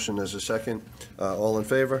there's a motion, there's a second. All in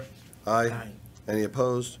favor? Aye. Any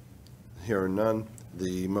opposed? Hearing none,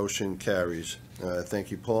 the motion carries.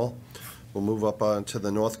 Thank you, Paul. We'll move up on to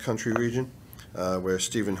the North Country region, where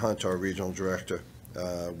Stephen Hunt, our regional director,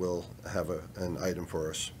 will have an item for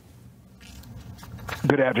us.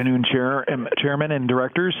 Good afternoon, Chairman and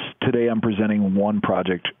directors. Today I'm presenting one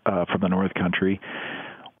project from the North Country.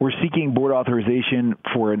 We're seeking board authorization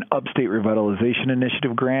for an Upstate Revitalization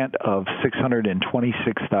Initiative grant of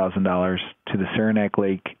 $626,000 to the Saranac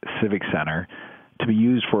Lake Civic Center to be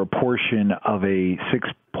used for a portion of a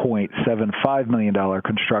 $6.75 million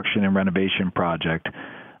construction and renovation project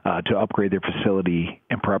to upgrade their facility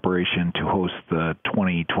in preparation to host the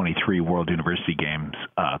 2023 World University Games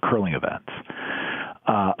curling events.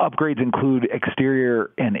 Upgrades include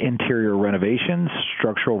exterior and interior renovations,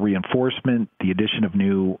 structural reinforcement, the addition of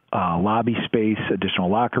new lobby space, additional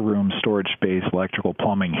locker rooms, storage space, electrical,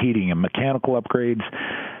 plumbing, heating, and mechanical upgrades,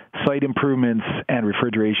 site improvements and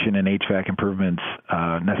refrigeration and HVAC improvements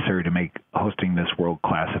necessary to make hosting this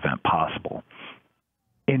world-class event possible.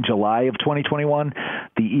 In July of 2021,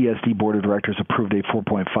 the ESD Board of Directors approved a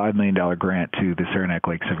 $4.5 million grant to the Saranac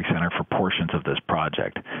Lake Civic Center for portions of this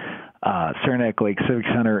project. Saranac Lake Civic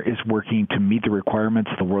Center is working to meet the requirements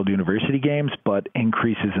of the World University Games, but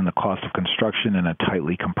increases in the cost of construction in a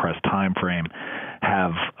tightly compressed time frame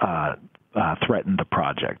have threatened the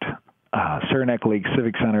project. Saranac Lake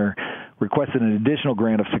Civic Center requested an additional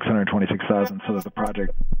grant of $626,000 so that the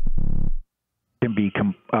project can be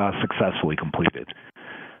successfully completed.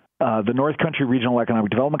 The North Country Regional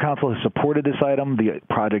Economic Development Council has supported this item. The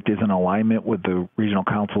project is in alignment with the Regional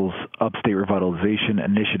Council's Upstate Revitalization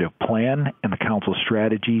Initiative plan and the Council's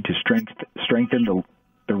strategy to strengthen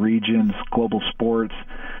the region's global sports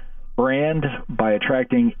brand by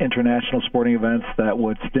attracting international sporting events that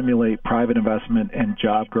would stimulate private investment and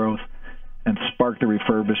job growth and spark the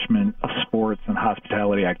refurbishment of sports and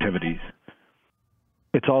hospitality activities.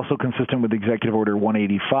 It's also consistent with Executive Order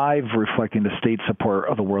 185, reflecting the state support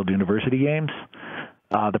of the World University Games.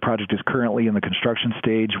 The project is currently in the construction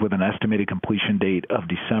stage with an estimated completion date of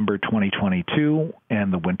December 2022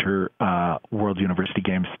 and the Winter World University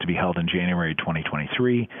Games to be held in January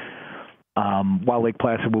 2023. While Lake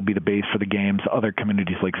Placid will be the base for the games, other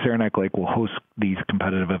communities like Saranac Lake will host these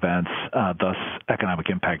competitive events. Thus, economic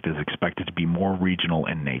impact is expected to be more regional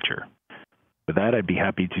in nature. With that, I'd be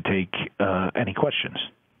happy to take any questions.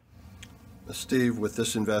 Steve, with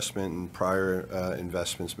this investment and prior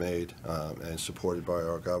investments made and supported by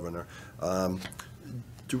our governor,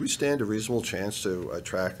 do we stand a reasonable chance to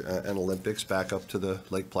attract an Olympics back up to the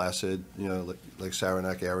Lake Placid, Lake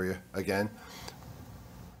Saranac area again?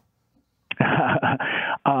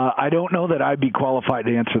 I don't know that I'd be qualified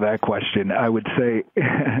to answer that question. I would say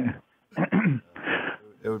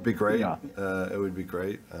it would be great. Yeah. It would be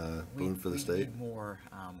great. Boon for the state.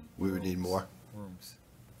 We would need more rooms.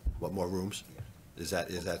 What, more rooms?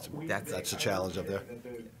 That's a challenge up there.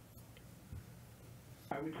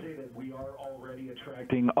 I would say that we are already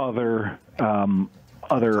attracting other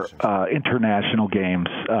international games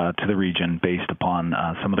to the region based upon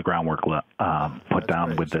some of the groundwork put down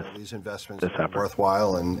great. with So this. these investments this are effort.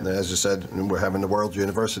 worthwhile, and as you said, we're having the World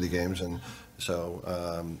University Games, and so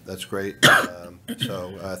that's great.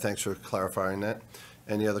 Thanks for clarifying that.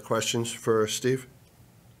 Any other questions for Steve?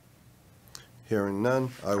 Hearing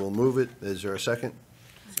none, I will move it. Is there a second?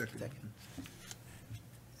 Second.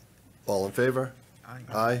 All in favor?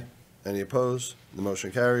 Aye. Any opposed? The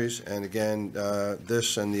motion carries. And again,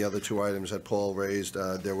 this and the other two items that Paul raised,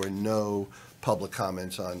 there were no public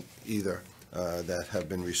comments on either that have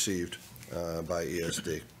been received by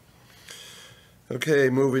ESD. Okay,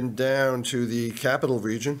 moving down to the Capital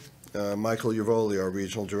Region. Michael Uvoli, our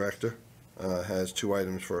Regional Director, has two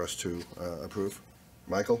items for us to approve.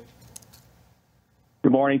 Michael?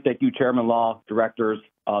 Good morning. Thank you, Chairman Law, Directors.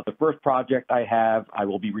 The first project I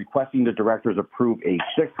will be requesting the Directors approve a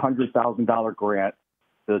 $600,000 grant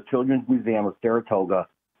to the Children's Museum of Saratoga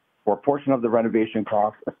for a portion of the renovation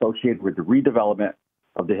costs associated with the redevelopment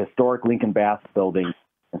of the historic Lincoln Bass building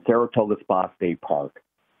in Saratoga Spa State Park.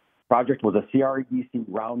 The project was a CREDC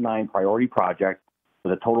Round 9 priority project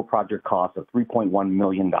with a total project cost of $3.1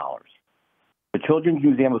 million. The Children's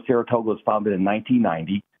Museum of Saratoga was founded in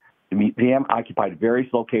 1990. The museum occupied various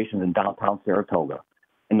locations in downtown Saratoga.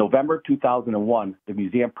 In November 2001, the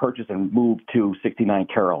museum purchased and moved to 69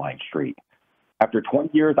 Caroline Street. After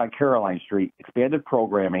 20 years on Caroline Street, expanded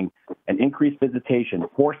programming and increased visitation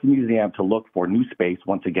forced the museum to look for new space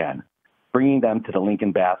once again, bringing them to the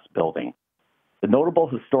Lincoln Bass building. The notable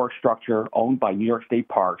historic structure owned by New York State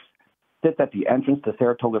Parks sits at the entrance to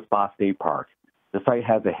Saratoga Spa State Park. The site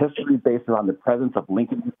has a history based around the presence of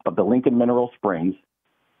the Lincoln Mineral Springs.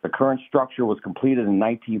 The current structure was completed in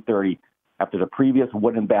 1930 after the previous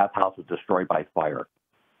wooden bathhouse was destroyed by fire.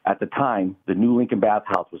 At the time, the new Lincoln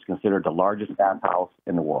Bathhouse was considered the largest bathhouse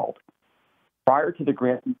in the world. Prior to the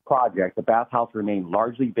grantee project, the bathhouse remained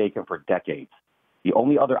largely vacant for decades. The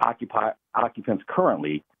only other occupants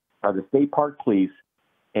currently are the State Park Police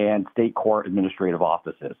and State Court Administrative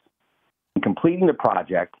Offices. In completing the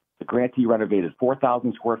project, the grantee renovated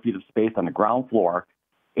 4,000 square feet of space on the ground floor,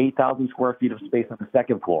 8,000 square feet of space on the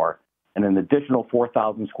second floor, and an additional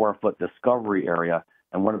 4,000 square foot discovery area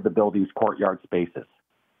in one of the building's courtyard spaces.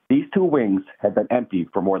 These two wings had been empty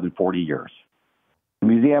for more than 40 years. The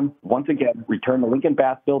museum once again returned the Lincoln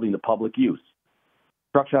Bass building to public use.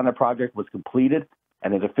 Construction on the project was completed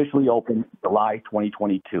and it officially opened July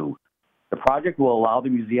 2022. The project will allow the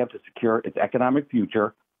museum to secure its economic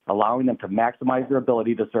future, allowing them to maximize their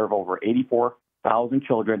ability to serve over 84,000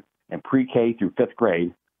 children in pre-K through 5th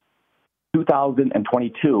grade,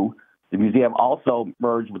 2022, the museum also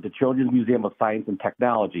merged with the Children's Museum of Science and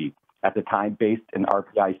Technology, at the time based in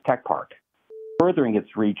RPI's Tech Park, furthering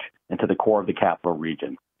its reach into the core of the capital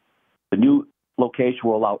region. The new location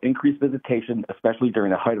will allow increased visitation, especially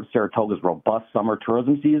during the height of Saratoga's robust summer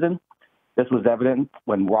tourism season. This was evident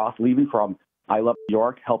when Ross, leaving from I Love New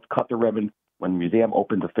York, helped cut the ribbon when the museum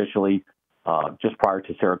opened officially just prior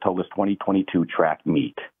to Saratoga's 2022 track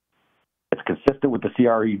meet. It's consistent with the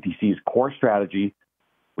CREDC's core strategy,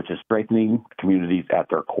 which is strengthening communities at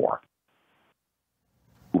their core.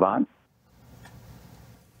 Move on.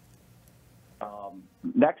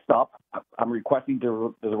 Next up, I'm requesting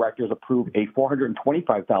the directors approve a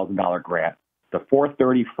 $425,000 grant to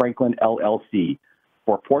 430 Franklin LLC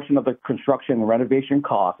for a portion of the construction and renovation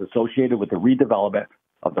costs associated with the redevelopment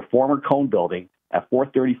of the former Cone building at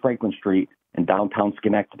 430 Franklin Street in downtown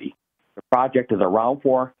Schenectady. The project is a Round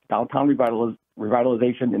 4 Downtown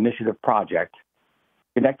Revitalization Initiative project.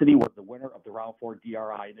 Schenectady was the winner of the Round 4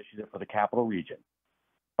 DRI initiative for the capital region.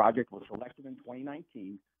 The project was selected in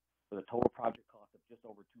 2019 with a total project cost of just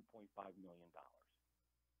over $2.5 million.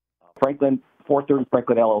 430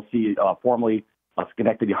 Franklin LLC, formerly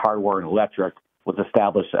Schenectady Hardware and Electric, was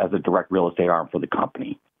established as a direct real estate arm for the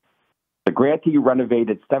company. The grantee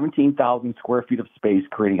renovated 17,000 square feet of space,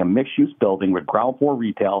 creating a mixed-use building with ground floor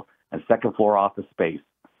retail and second-floor office space.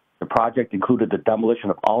 The project included the demolition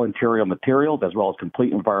of all interior materials, as well as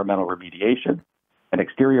complete environmental remediation and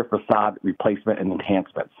exterior facade replacement and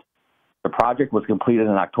enhancements. The project was completed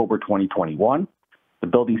in October 2021. The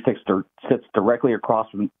building sits directly across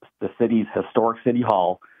from the city's historic City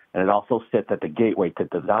Hall, and it also sits at the gateway to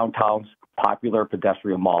the downtown's popular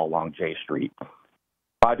pedestrian mall along J Street. The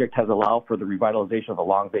project has allowed for the revitalization of a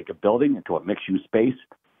long vacant building into a mixed-use space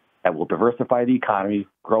that will diversify the economy,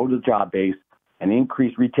 grow the job base, and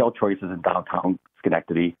increase retail choices in downtown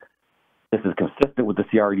Schenectady. This is consistent with the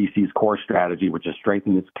CRDC's core strategy, which is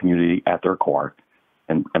strengthening its community at their core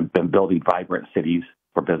and building vibrant cities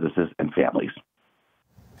for businesses and families.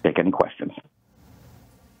 Take any questions.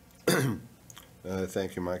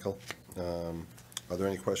 Thank you, Michael. Are there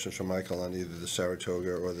any questions from Michael on either the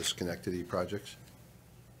Saratoga or the Schenectady projects?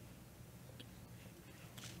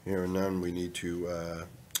 Hearing none, we need to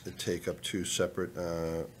take up two separate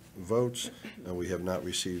votes. We have not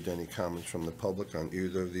received any comments from the public on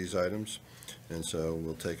either of these items, and so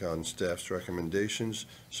we'll take on staff's recommendations.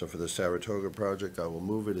 So for the Saratoga project, I will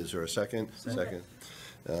move it. Is there a second? Second.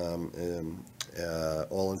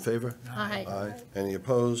 All in favor? Aye. Aye. Any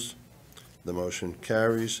opposed? The motion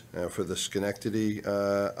carries. For the Schenectady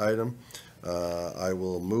item, I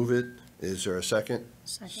will move it. Is there a second?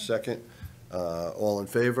 Second. All in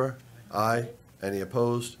favor? Aye. Any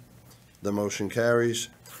opposed? The motion carries.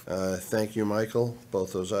 Thank you, Michael.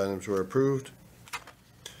 Both those items were approved.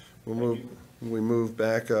 We move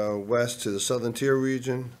back west to the Southern Tier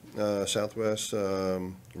region, Southwest.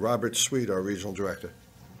 Robert Sweet, our regional director.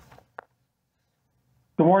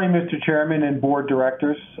 Good morning, Mr. Chairman and board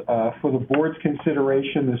directors. For the board's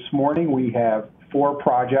consideration this morning, we have 4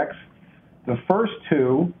 projects. The first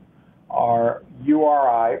 2 are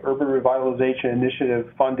URI, Urban Revitalization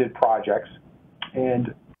Initiative funded projects.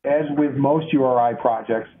 And as with most URI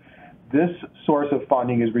projects, this source of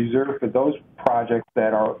funding is reserved for those projects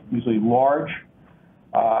that are usually large,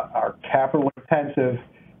 are capital intensive,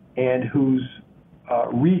 and whose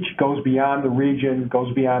reach goes beyond the region,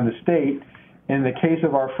 goes beyond the state. In the case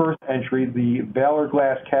of our first entry, the Valor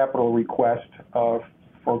Glass capital request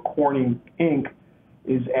for Corning Inc.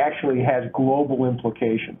 actually has global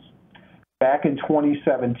implications. Back in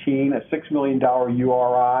 2017, a $6 million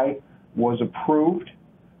URI was approved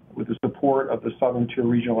with the support of the Southern Tier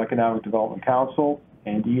Regional Economic Development Council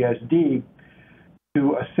and ESD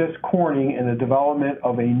to assist Corning in the development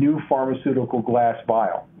of a new pharmaceutical glass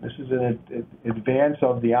vial. This is in advance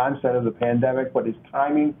of the onset of the pandemic, but its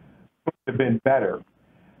timing could have been better.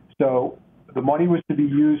 So the money was to be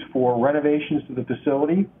used for renovations to the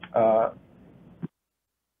facility,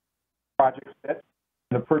 project set,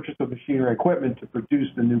 and the purchase of machinery and equipment to produce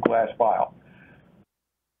the new glass vial.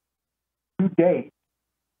 To date,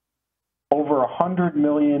 over 100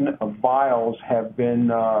 million of vials have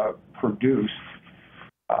been produced.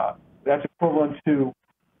 That's equivalent to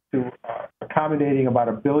accommodating about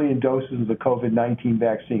 1 billion doses of the COVID-19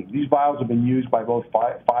 vaccine. These vials have been used by both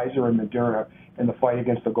Pfizer and Moderna in the fight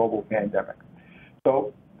against the global pandemic.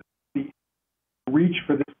 So the reach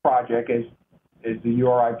for this project, as the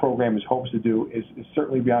URI program hopes to do, is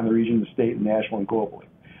certainly beyond the region, the state, and national and globally.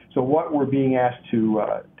 So what we're being asked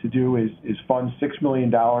to do is fund $6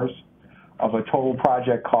 million of a total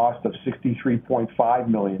project cost of $63.5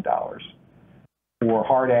 million for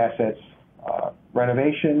hard assets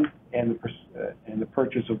renovation, and the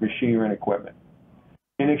purchase of machinery and equipment.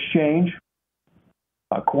 In exchange,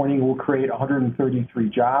 Corning will create 133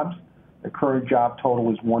 jobs. The current job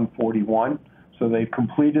total is 141. So they've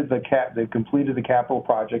completed the capital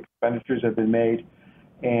project. Expenditures have been made,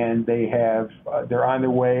 and they're on their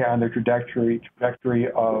way on their trajectory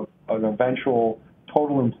of an eventual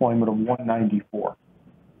total employment of 194.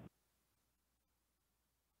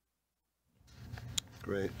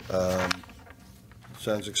 Great.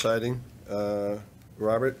 Sounds exciting,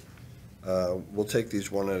 Robert. We'll take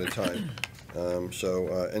these one at a time.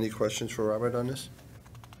 Any questions for Robert on this?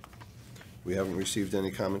 We haven't received any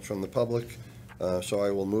comments from the public, so I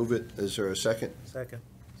will move it. Is there a second? Second.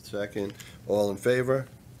 Second. All in favor?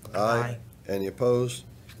 Aye. Any opposed?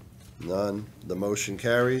 None. The motion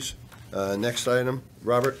carries. Next item,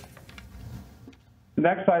 Robert. The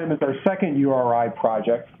next item is our second URI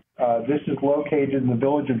project. This is located in the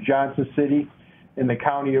village of Johnson City in the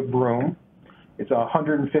county of Broome. It's a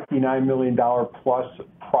 $159 million plus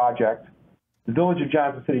project. The village of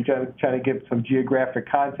Johnson City, trying to give some geographic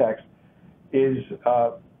context, is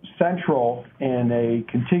central in a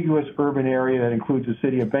contiguous urban area that includes the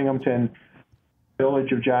city of Binghamton,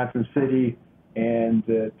 village of Johnson City, and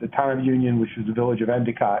the town of Union, which is the village of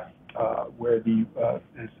Endicott, where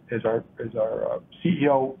as our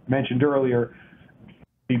CEO mentioned earlier,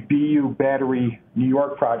 the BU Battery New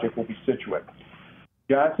York project will be situated.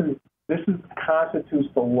 This constitutes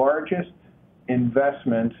the largest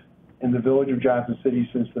investment in the village of Johnson City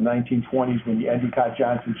since the 1920s, when the Endicott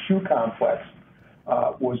Johnson Shoe Complex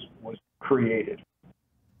was created.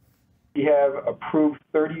 We have approved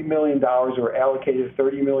 $30 million or allocated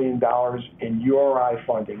 $30 million in URI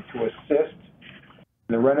funding to assist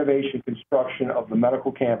in the renovation construction of the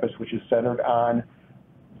medical campus, which is centered on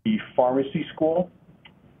the pharmacy school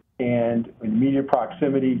and in immediate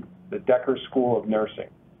proximity, the Decker School of Nursing.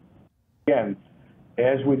 Again,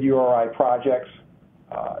 as with URI projects,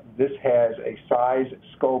 this has a size,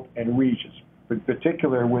 scope, and reach, in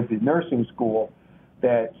particular with the nursing school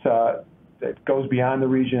that goes beyond the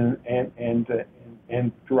region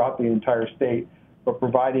and throughout the entire state, but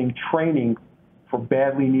providing training for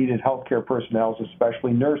badly needed healthcare personnel,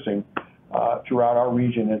 especially nursing, throughout our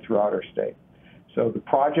region and throughout our state. So the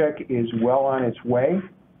project is well on its way,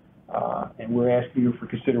 and we're asking you for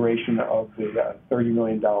consideration of the $30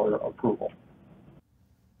 million approval.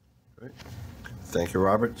 Great. Thank you,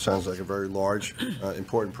 Robert. Sounds like a very large,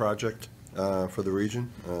 important project for the region.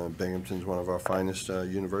 Binghamton's one of our finest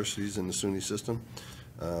universities in the SUNY system.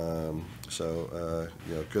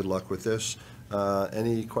 Good luck with this.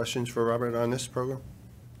 Any questions for Robert on this program?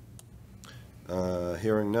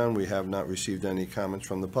 Hearing none, we have not received any comments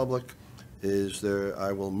from the public.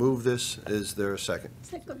 I will move this. Is there a second?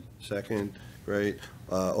 Second. Second. Great.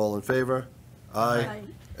 All in favor? Aye.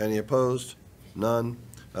 Any opposed? None.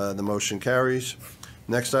 The motion carries.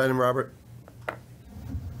 Next item, Robert.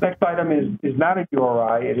 Next item is not a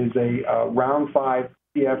URI. It is a Round 5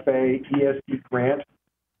 CFA ESD grant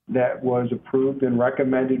that was approved and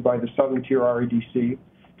recommended by the Southern Tier REDC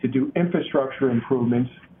to do infrastructure improvements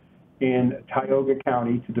in Tioga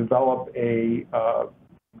County to develop a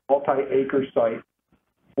multi-acre site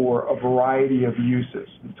for a variety of uses.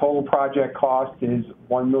 The total project cost is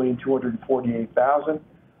 $1,248,000,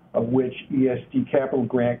 of which ESD capital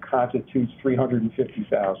grant constitutes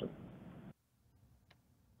 $350,000.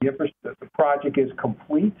 The project is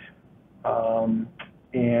complete, and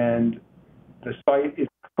the site is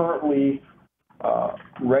currently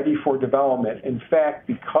ready for development. In fact,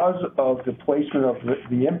 because of the placement of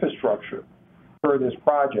the infrastructure for this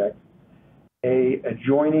project,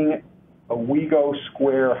 adjoining Owego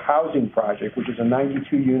Square housing project, which is a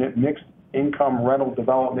 92-unit mixed-income rental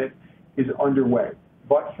development, is underway.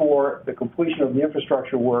 But for the completion of the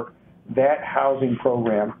infrastructure work, that housing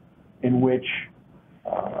program, in which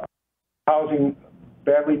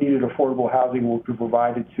badly needed affordable housing will be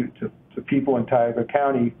provided to people in Tioga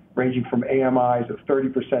County, ranging from AMIs of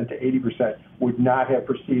 30% to 80%, would not have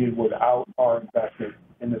proceeded without our investment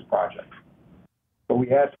in this project. So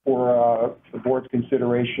we ask for the board's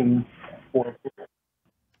consideration for approval.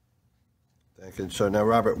 Thank you. So now,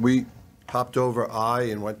 Robert, we hopped over I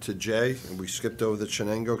and went to J, and we skipped over the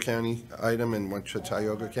Chenango County item and went to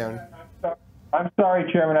Tioga County. I'm sorry,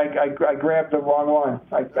 Chairman. I grabbed the wrong one.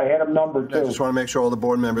 I had them numbered, too. I just want to make sure all the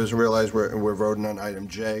board members realize we're voting on item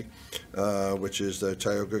J, which is the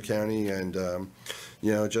Tioga County. And,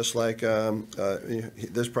 just like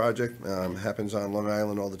this project happens on Long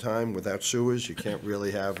Island all the time, without sewers, you can't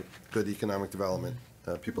really have good economic development.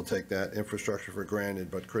 People take that infrastructure for granted,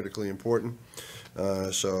 but critically important.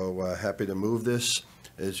 So happy to move this.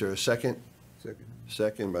 Is there a second? Second.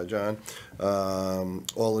 Second by John.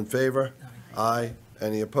 All in favor? Aye.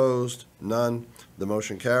 Any opposed? None. The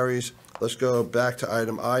motion carries. Let's go back to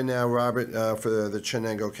item I now, Robert, for the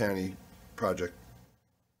Chenango County project.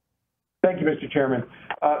 Thank you, Mr. Chairman.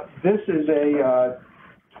 This is a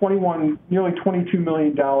nearly $22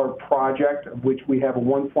 million project, of which we have a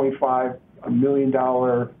 $1.5 million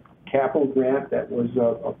capital grant that was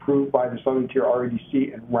approved by the Southern Tier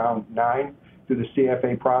REDC in round 9 through the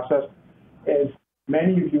CFA process. As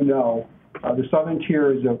many of you know, the Southern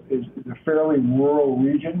Tier is a fairly rural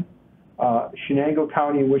region. Chenango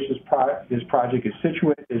County, in which this project is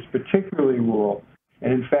situated, is particularly rural.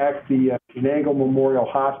 And in fact, the Chenango Memorial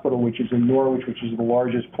Hospital, which is in Norwich, which is the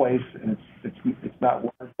largest place, and it's not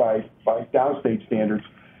large by downstate standards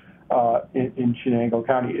in Chenango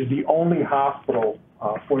County, is the only hospital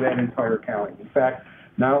for that entire county. In fact,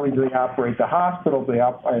 not only do they operate the hospital, they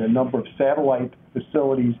operate a number of satellite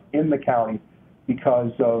facilities in the county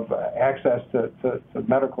because of access to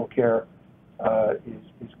medical care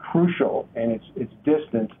is crucial, and it's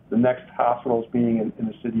distant, the next hospitals being in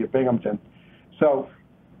the city of Binghamton. So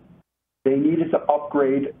they needed to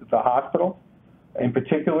upgrade the hospital. In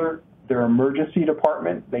particular, their emergency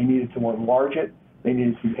department, they needed to enlarge it. They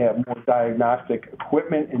needed to have more diagnostic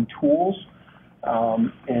equipment and tools.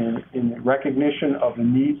 And in recognition of the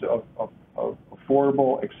needs of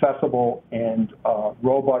affordable, accessible, and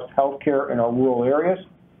robust health care in our rural areas,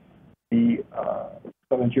 the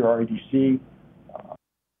Southern Tier REDC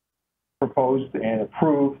proposed and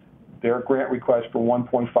approved their grant request for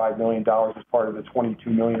 $1.5 million as part of the $22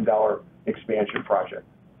 million expansion project.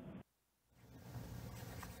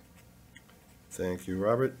 Thank you,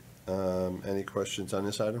 Robert. Any questions on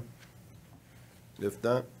this item? If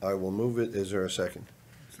not, I will move it. Is there a second?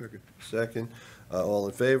 Second. Second. All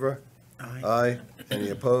in favor? Aye. Aye. Any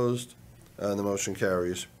opposed? And the motion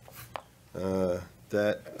carries.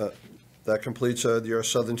 That completes your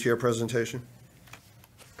Southern Tier presentation?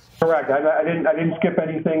 Correct. I didn't skip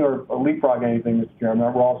anything or leapfrog anything, Mr.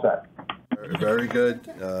 Chairman. We're all set. Very good.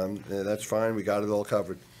 That's fine. We got it all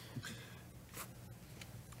covered.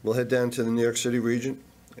 We'll head down to the New York City region,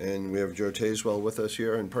 and we have Joe Tazewell with us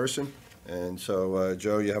here in person. And so,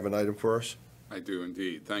 Joe, you have an item for us? I do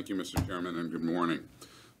indeed. Thank you, Mr. Chairman, and good morning.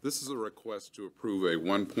 This is a request to approve a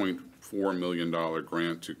 $1.4 million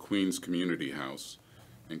grant to Queens Community House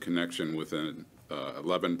in connection with an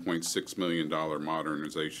 $11.6 million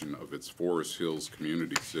modernization of its Forest Hills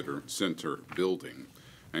Community Center building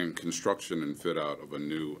and construction and fit out of a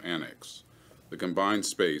new annex. The combined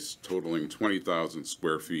space, totaling 20,000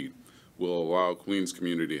 square feet, will allow Queens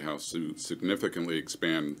Community House to significantly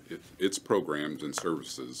expand its programs and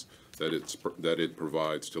services that it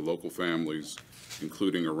provides to local families,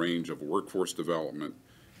 including a range of workforce development,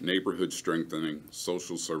 neighborhood strengthening,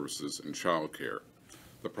 social services, and child care.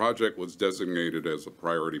 The project was designated as a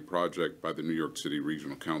priority project by the New York City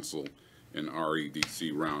Regional Council in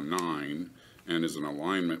REDC Round 9 and is in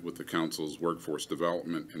alignment with the Council's workforce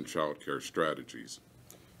development and child care strategies.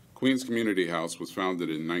 Queens Community House was founded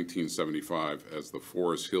in 1975 as the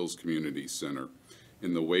Forest Hills Community Center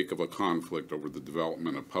in the wake of a conflict over the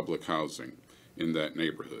development of public housing in that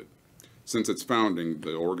neighborhood. Since its founding,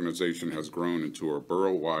 the organization has grown into a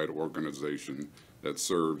borough-wide organization that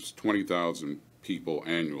serves 20,000 people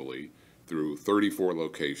annually through 34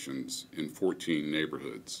 locations in 14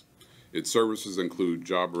 neighborhoods. Its services include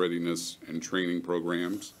job readiness and training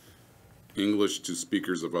programs, English to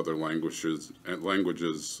speakers of other languages,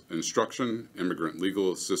 instruction, immigrant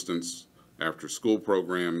legal assistance, after-school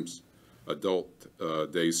programs, adult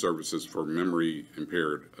day services for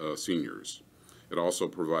memory-impaired seniors. It also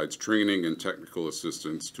provides training and technical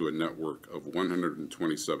assistance to a network of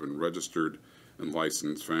 127 registered and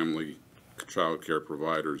licensed family child care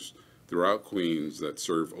providers throughout Queens that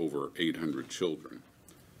serve over 800 children.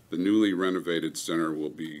 The newly renovated center will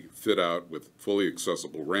be fit out with fully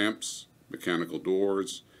accessible ramps, mechanical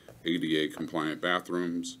doors, ADA-compliant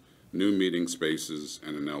bathrooms, new meeting spaces,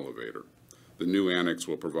 and an elevator. The new annex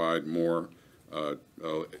will provide more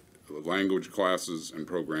language classes and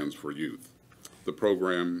programs for youth. The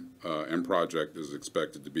program and project is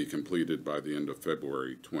expected to be completed by the end of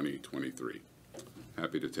February 2023.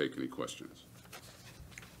 Happy to take any questions.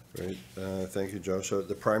 Great. Thank you, Joe. So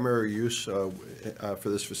the primary use for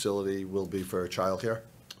this facility will be for childcare?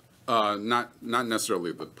 Not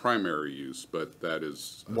necessarily the primary use, but that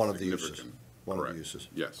is one of the uses. Correct. Of the uses.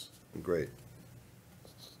 Yes. Great.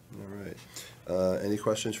 All right. Any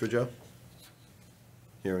questions for Joe?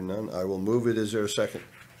 Hearing none, I will move it. Is there a second?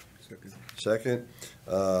 Second. Second.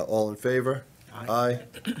 All in favor? Aye.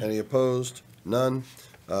 Any opposed? None.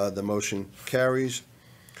 The motion carries.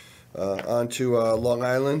 On to Long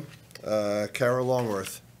Island. Kara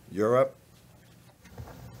Longworth, you're up.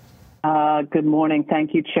 Good morning.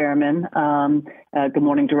 Thank you, Chairman. Good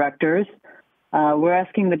morning, directors. We're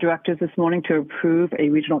asking the directors this morning to approve a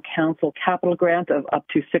regional council capital grant of up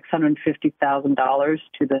to $650,000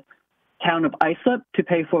 to the town of Islip to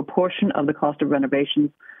pay for a portion of the cost of renovations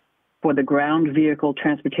for the ground vehicle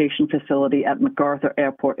transportation facility at MacArthur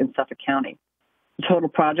Airport in Suffolk County. The total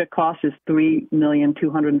project cost is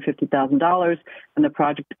 $3,250,000, and the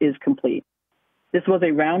project is complete. This was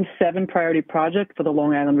a round 7 priority project for the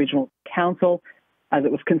Long Island Regional Council, as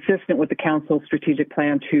it was consistent with the council's strategic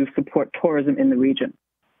plan to support tourism in the region.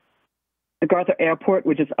 MacArthur Airport,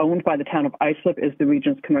 which is owned by the town of Islip, is the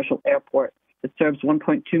region's commercial airport. It serves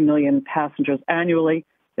 1.2 million passengers annually.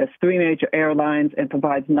 There's 3 major airlines and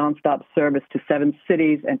provides nonstop service to 7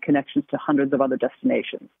 cities and connections to hundreds of other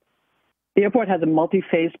destinations. The airport has a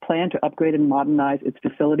multi-phase plan to upgrade and modernize its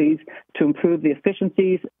facilities to improve the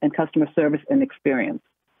efficiencies and customer service and experience.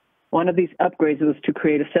 One of these upgrades was to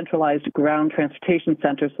create a centralized ground transportation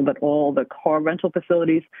center so that all the car rental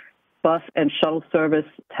facilities, bus and shuttle service,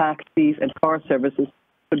 taxis, and car services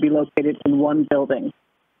would be located in one building.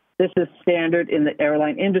 This is standard in the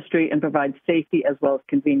airline industry and provides safety as well as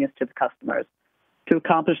convenience to the customers. To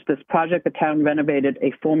accomplish this project, the town renovated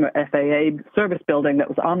a former FAA service building that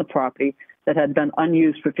was on the property that had been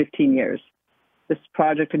unused for 15 years. This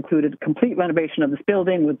project included complete renovation of this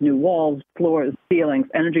building with new walls, floors, ceilings,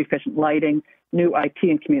 energy-efficient lighting, new IT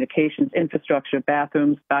and communications infrastructure,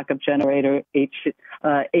 bathrooms, backup generator,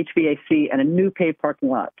 HVAC, and a new paved parking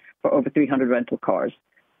lot for over 300 rental cars.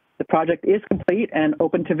 The project is complete and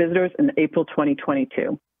open to visitors in April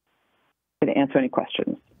 2022. To answer any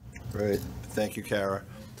questions. Great. Thank you, Kara.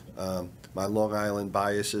 My Long Island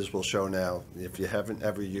biases will show now. If you haven't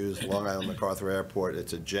ever used Long Island MacArthur Airport,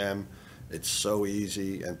 it's a gem. It's so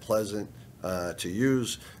easy and pleasant to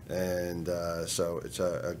use, and so it's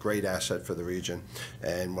a great asset for the region.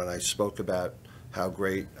 And when I spoke about how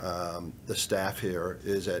great the staff here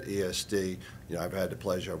is at ESD, you know, I've had the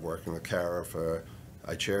pleasure of working with Kara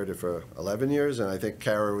I chaired it for 11 years, and I think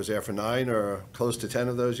Kara was there for 9 or close to 10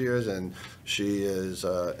 of those years, and she is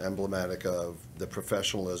emblematic of the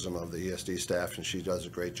professionalism of the ESD staff, and she does a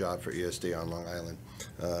great job for ESD on Long Island.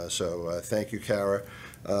 So thank you, Kara.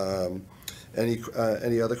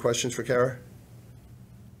 Any other questions for Kara?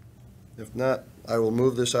 If not, I will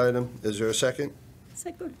move this item. Is there a second?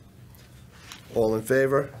 Second. All in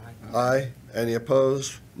favor? Aye. Any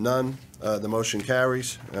opposed? None. The motion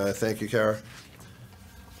carries. Thank you, Kara.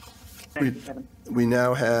 We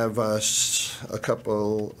now have a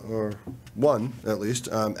couple, or one at least,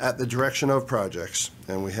 at the direction of projects.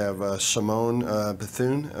 And we have Simone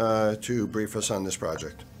Bethune to brief us on this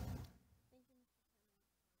project.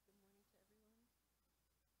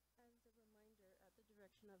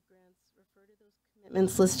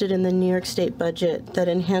 Commitments listed in the New York State budget that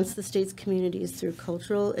enhance the state's communities through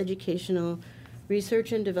cultural, educational,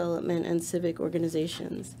 research and development, and civic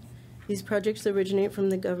organizations. These projects originate from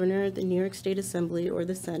the governor, the New York State Assembly, or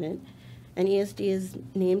the Senate, and ESD is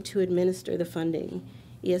named to administer the funding.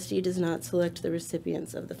 ESD does not select the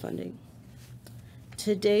recipients of the funding.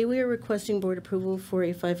 Today, we are requesting board approval for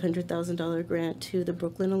a $500,000 grant to the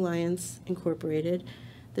Brooklyn Alliance, Incorporated,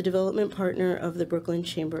 the development partner of the Brooklyn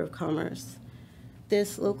Chamber of Commerce.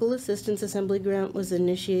 This local assistance assembly grant was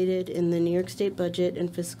initiated in the New York State budget in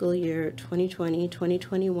fiscal year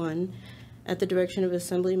 2020-2021 at the direction of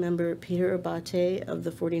Assembly Member Peter Abate of the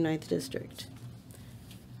 49th District.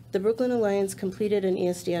 The Brooklyn Alliance completed an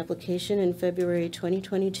ESD application in February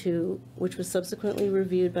 2022, which was subsequently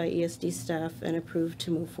reviewed by ESD staff and approved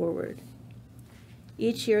to move forward.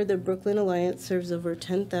 Each year, the Brooklyn Alliance serves over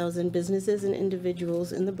 10,000 businesses and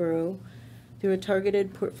individuals in the borough through a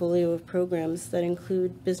targeted portfolio of programs that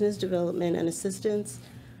include business development and assistance,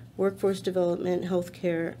 workforce development,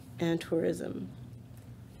 healthcare, and tourism.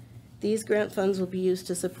 These grant funds will be used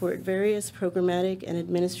to support various programmatic and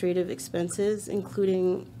administrative expenses,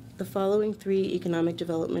 including the following 3 economic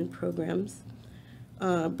development programs.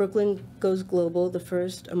 Brooklyn Goes Global, the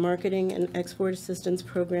first, a marketing and export assistance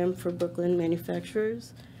program for Brooklyn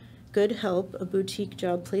manufacturers. Good Help, a boutique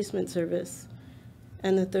job placement service.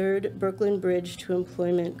 And the third, Brooklyn Bridge to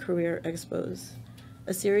Employment Career Expos,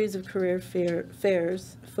 a series of career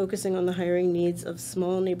fairs focusing on the hiring needs of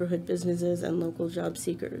small neighborhood businesses and local job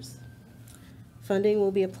seekers. Funding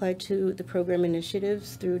will be applied to the program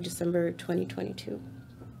initiatives through December 2022.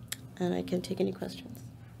 And I can take any questions.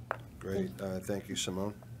 Great. Thank you,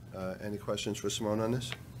 Simone. Any questions for Simone on this?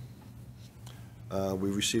 We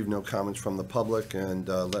received no comments from the public, and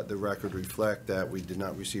let the record reflect that we did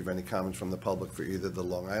not receive any comments from the public for either the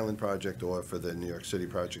Long Island project or for the New York City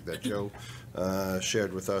project that Joe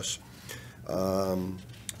shared with us.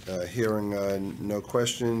 Hearing no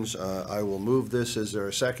questions, I will move this. Is there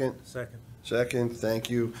a second? Second. Second. Thank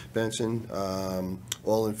you, Benson.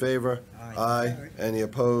 All in favor? Aye. Any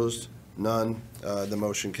opposed? None. The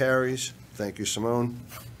motion carries. Thank you, Simone.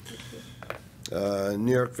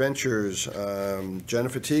 New York Ventures,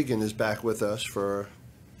 Jennifer Teagan is back with us for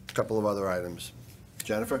a couple of other items.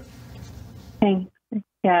 Jennifer? Thanks.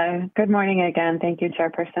 Yeah, good morning again. Thank you,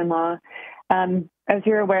 Chairperson Law. As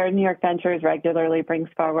you're aware, New York Ventures regularly brings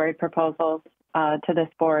forward proposals to this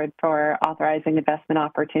board for authorizing investment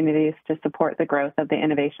opportunities to support the growth of the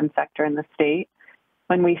innovation sector in the state.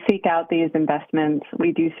 When we seek out these investments,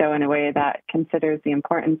 we do so in a way that considers the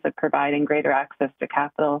importance of providing greater access to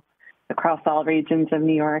capital across all regions of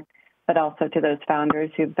New York, but also to those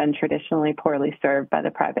founders who've been traditionally poorly served by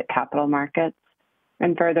the private capital markets.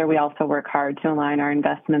 And further, we also work hard to align our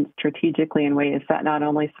investments strategically in ways that not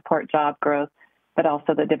only support job growth, but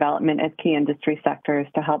also the development of key industry sectors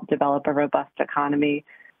to help develop a robust economy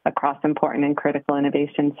across important and critical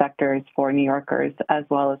innovation sectors for New Yorkers, as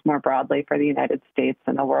well as more broadly for the United States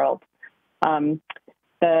and the world.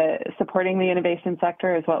 Supporting the innovation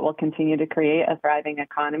sector is what will continue to create a thriving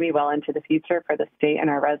economy well into the future for the state and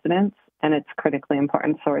our residents, and it's a critically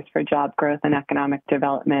important source for job growth and economic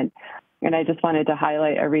development. And I just wanted to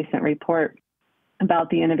highlight a recent report about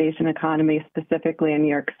the innovation economy, specifically in New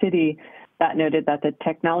York City, that noted that the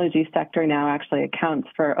technology sector now actually accounts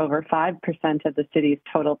for over 5% of the city's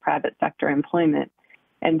total private sector employment.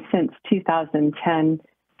 And since 2010,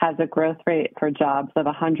 has a growth rate for jobs of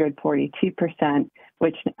 142%,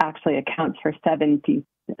 which actually accounts for 17%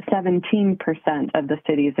 of the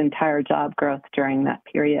city's entire job growth during that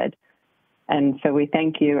period. And so we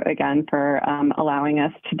thank you again for allowing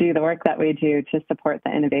us to do the work that we do to support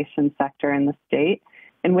the innovation sector in the state.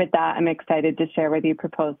 And with that, I'm excited to share with you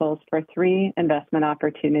proposals for 3 investment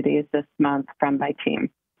opportunities this month from my team.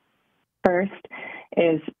 First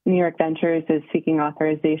is New York Ventures is seeking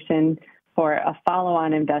authorization for a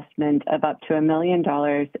follow-on investment of up to $1 million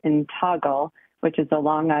in Toggle, which is a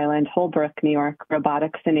Long Island, Holbrook, New York,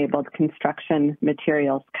 robotics-enabled construction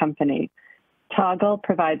materials company. Toggle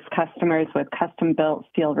provides customers with custom-built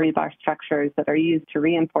steel rebar structures that are used to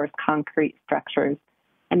reinforce concrete structures,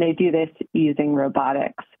 and they do this using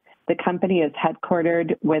robotics. The company is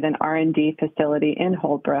headquartered with an R&D facility in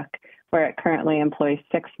Holbrook, where it currently employs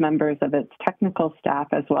 6 members of its technical staff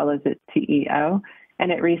as well as its CEO,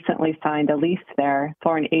 and it recently signed a lease there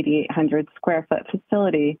for an 8,800 square foot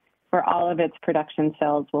facility where all of its production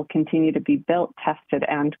cells will continue to be built, tested,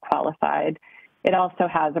 and qualified. It also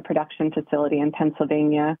has a production facility in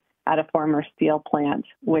Pennsylvania at a former steel plant,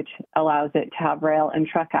 which allows it to have rail and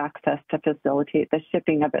truck access to facilitate the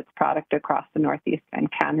shipping of its product across the Northeast and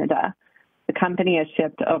Canada. The company has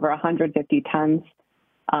shipped over 150 tons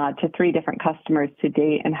to 3 different customers to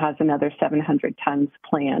date and has another 700 tons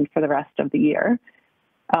planned for the rest of the year.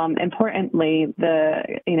 Importantly,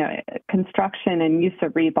 the construction and use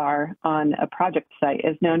of rebar on a project site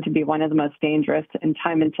is known to be one of the most dangerous and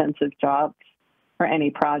time-intensive jobs for any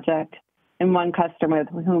project. And one customer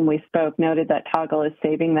with whom we spoke noted that Toggle is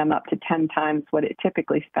saving them up to 10 times what it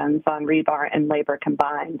typically spends on rebar and labor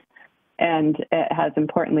combined. And it has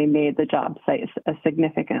importantly made the job site a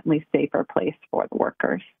significantly safer place for the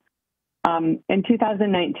workers. In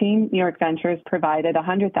 2019, New York Ventures provided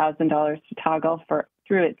 $100,000 to Toggle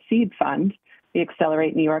through its seed fund, the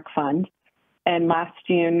Accelerate New York Fund. And last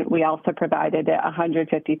June, we also provided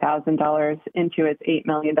 $150,000 into its $8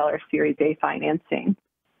 million Series A financing.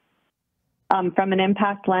 From an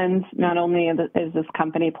impact lens, not only is this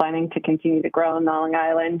company planning to continue to grow in Long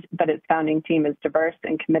Island, but its founding team is diverse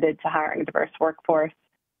and committed to hiring a diverse workforce.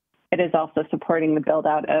 It is also supporting the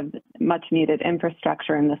build-out of much-needed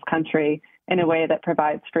infrastructure in this country in a way that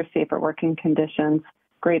provides for safer working conditions,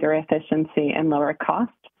 greater efficiency, and lower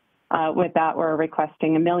cost. With that, we're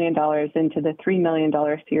requesting $1 million into the $3 million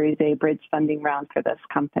Series A bridge funding round for this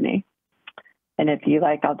company. And if you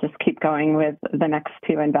like, I'll just keep going with the next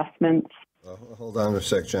 2 investments. Hold on a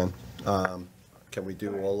sec, Jen. Can we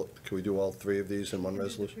do all 3 of these in one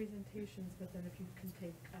resolution? Presentations, but then if you can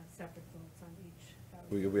take separate votes on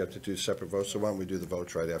each. We have to do separate votes, so why don't we do the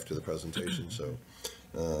votes right after the presentation? So,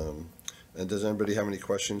 and does anybody have any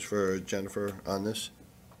questions for Jennifer on this?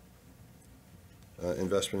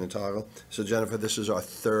 Investment in Toggle. So Jennifer, this is our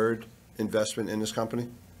 3rd investment in this company?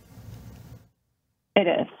 It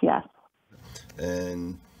is, yes.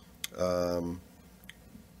 And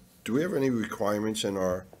do we have any requirements in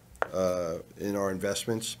our in our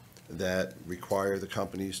investments that require the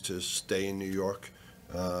companies to stay in New York,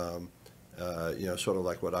 sort of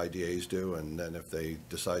like what IDAs do, and then if they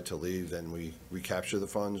decide to leave, then we recapture the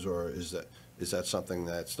funds, or is that something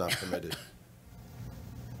that's not permitted?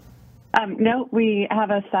 No, we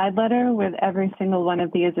have a side letter with every single one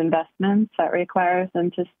of these investments that requires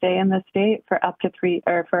them to stay in the state for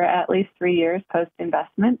for at least 3 years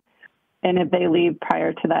post-investment. And if they leave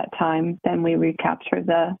prior to that time, then we recapture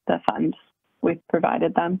the funds we've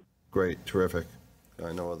provided them. Great, terrific.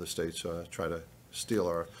 I know other states try to steal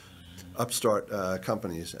our upstart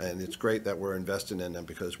companies, and it's great that we're investing in them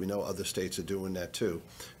because we know other states are doing that too,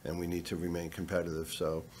 and we need to remain competitive.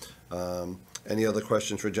 So any other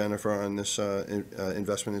questions for Jennifer on this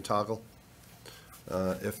investment in Toggle?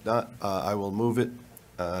 If not, I will move it.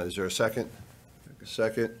 Is there a second?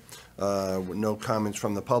 Second. No comments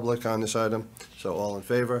from the public on this item. So all in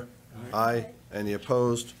favor? Aye. Any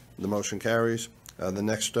opposed? The motion carries. The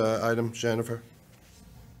next item, Jennifer.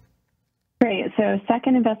 Great. So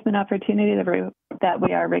second investment opportunity that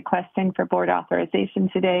we are requesting for board authorization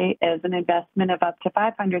today is an investment of up to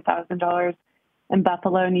 $500,000 in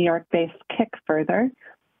Buffalo, New York-based KickFurther.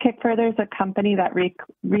 KickFurther is a company that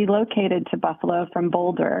relocated to Buffalo from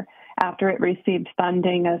Boulder after it received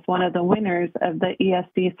funding as one of the winners of the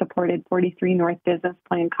ESD-supported 43 North Business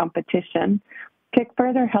Plan competition.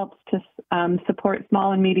 KickFurther helps to support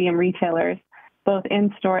small and medium retailers, both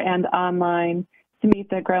in-store and online, to meet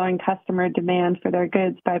the growing customer demand for their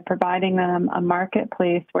goods by providing them a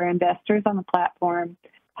marketplace where investors on the platform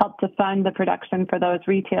help to fund the production for those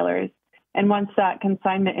retailers. And once that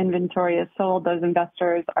consignment inventory is sold, those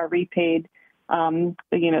investors are repaid,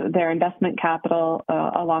 their investment capital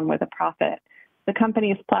along with a profit. The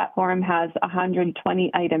company's platform has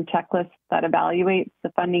 120 item checklists that evaluates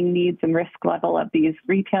the funding needs and risk level of these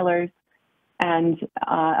retailers and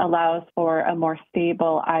allows for a more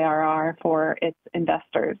stable IRR for its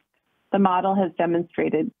investors. The model has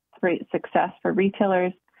demonstrated great success for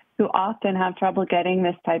retailers who often have trouble getting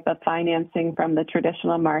this type of financing from the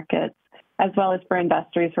traditional markets, as well as for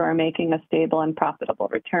investors who are making a stable and profitable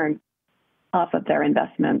return off of their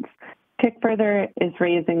investments. KickFurther is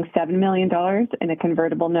raising $7 million in a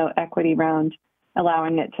convertible note equity round,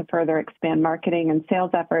 allowing it to further expand marketing and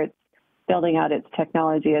sales efforts, building out its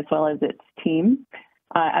technology as well as its team.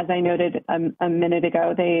 As I noted a minute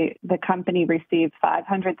ago, the company received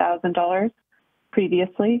 $500,000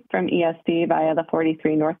 previously from ESD via the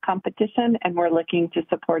 43 North competition, and we're looking to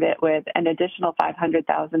support it with an additional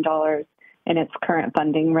 $500,000 in its current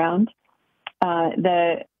funding round.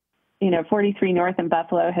 43 North in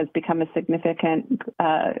Buffalo has become a significant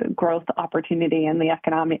growth opportunity in the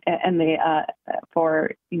economic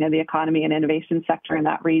for the economy and innovation sector in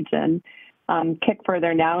that region.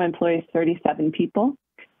 KickFurther now employs 37 people,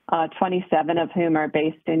 27 of whom are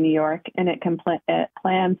based in New York, and it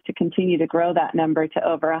plans to continue to grow that number to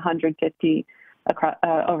over 150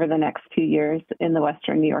 over the next 2 years in the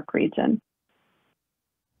Western New York region.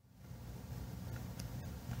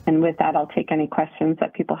 And with that, I'll take any questions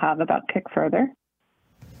that people have about KickFurther.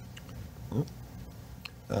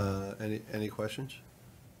 Any questions?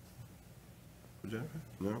 Jennifer?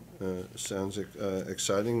 No? Sounds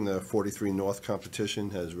exciting. The 43 North competition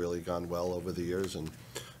has really gone well over the years, and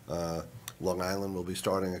Long Island will be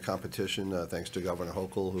starting a competition thanks to Governor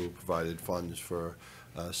Hochul, who provided funds for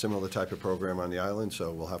a similar type of program on the island.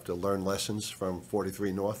 So we'll have to learn lessons from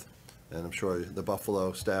 43 North, and I'm sure the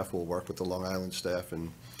Buffalo staff will work with the Long Island staff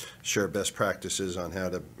and share best practices on how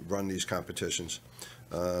to run these competitions.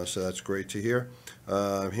 So that's great to hear.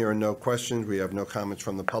 Here are no questions. We have no comments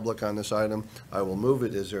from the public on this item. I will move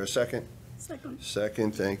it. Is there a second? Second.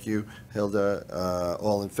 Second, thank you. Hilda,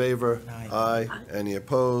 all in favor? Aye. Aye. Any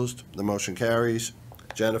opposed? The motion carries.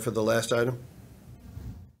 Jennifer, the last item.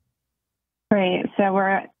 Great. So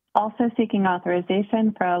we're also seeking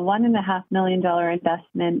authorization for a $1.5 million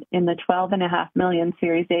investment in the $12.5 million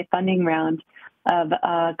Series A funding round of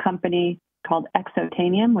a company called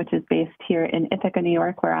Exotanium, which is based here in Ithaca, New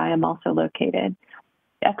York, where I am also located.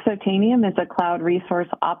 Exotanium is a cloud resource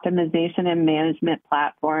optimization and management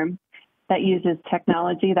platform that uses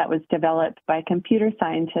technology that was developed by computer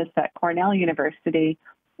scientists at Cornell University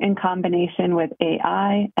in combination with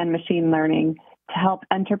AI and machine learning to help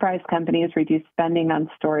enterprise companies reduce spending on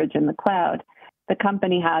storage in the cloud. The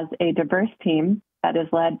company has a diverse team that is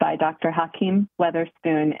led by Dr. Hakeem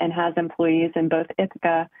Weatherspoon and has employees in both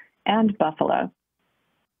Ithaca and Buffalo.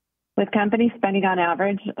 With companies spending on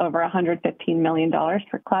average over $115 million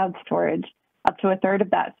for cloud storage, up to a third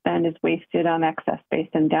of that spend is wasted on excess space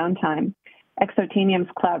and downtime.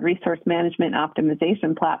 Exotanium's cloud resource management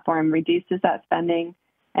optimization platform reduces that spending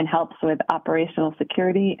and helps with operational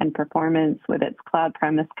security and performance with its cloud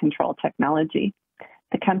premise control technology.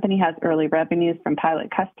 The company has early revenues from pilot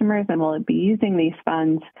customers and will be using these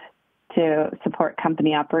funds to support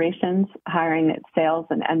company operations, hiring its sales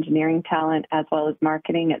and engineering talent, as well as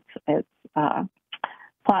marketing its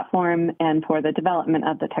platform and for the development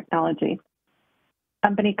of the technology. The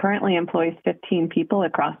company currently employs 15 people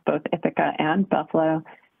across both Ithaca and Buffalo,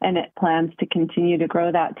 and it plans to continue to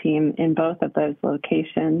grow that team in both of those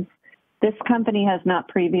locations. This company has not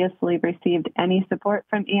previously received any support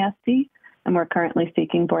from ESD, and we're currently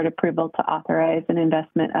seeking board approval to authorize an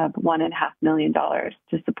investment of $1.5 million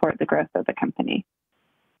to support the growth of the company.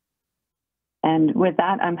 And with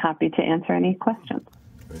that, I'm happy to answer any questions.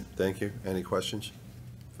 Great. Thank you. Any questions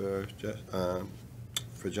for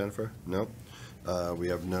Jennifer? No? We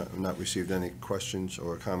have not received any questions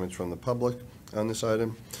or comments from the public on this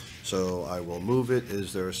item, so I will move it.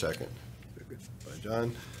 Is there a second? By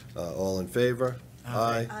John. All in favor?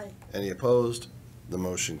 Aye. Aye. Any opposed? The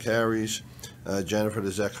motion carries. Jennifer,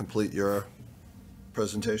 does that complete your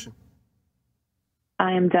presentation?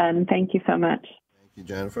 I am done. Thank you so much. Thank you,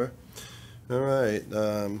 Jennifer. All right.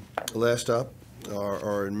 Last up are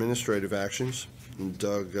our administrative actions.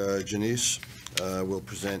 Doug Janice will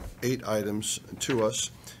present 8 items to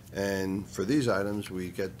us, and for these items we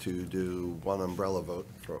get to do one umbrella vote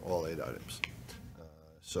for all 8 items.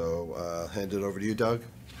 So I'll hand it over to you, Doug.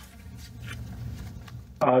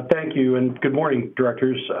 Thank you, and good morning,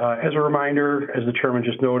 directors. As a reminder, as the chairman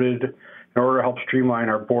just noted, in order to help streamline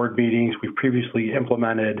our board meetings, we've previously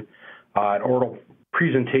implemented an oral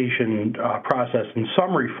presentation process in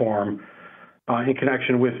summary form in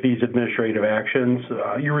connection with these administrative actions.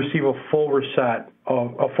 You receive a full set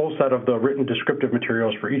of the written descriptive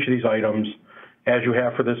materials for each of these items, as you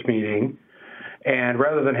have for this meeting. And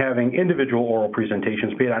rather than having individual oral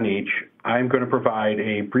presentations made on each, I'm going to provide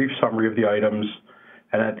a brief summary of the items.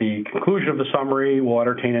 And at the conclusion of the summary, we'll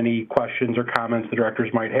entertain any questions or comments the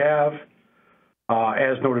directors might have.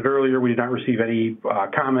 As noted earlier, we did not receive any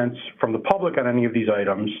comments from the public on any of these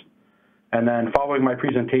items. And then following my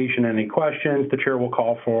presentation and any questions, the chair will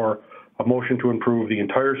call for a motion to approve the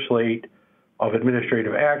entire slate of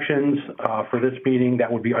administrative actions for this meeting.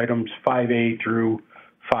 That would be items 5A through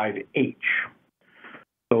 5H.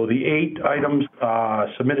 So the 8 items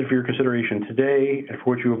submitted for your consideration today, and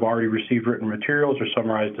for which you have already received written materials, are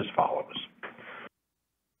summarized as follows.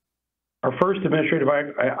 Our first administrative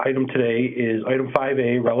item today is item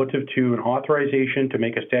 5A, relative to an authorization to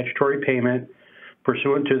make a statutory payment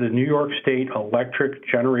pursuant to the New York State Electric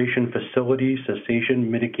Generation Facility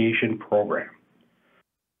Cessation Mitigation Program.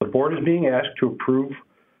 The board is being asked to approve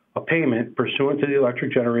a payment pursuant to the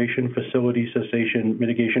Electric Generation Facility Cessation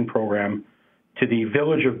Mitigation Program to the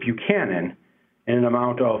Village of Buchanan in an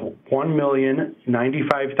amount of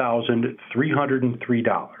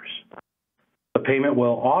 $1,095,303. The payment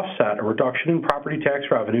will offset a reduction in property tax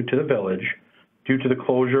revenue to the village due to the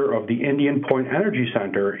closure of the Indian Point Energy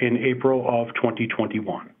Center in April of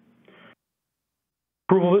 2021.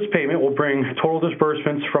 Approval of this payment will bring total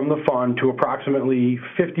disbursements from the fund to approximately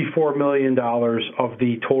 $54 million of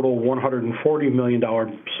the total $140 million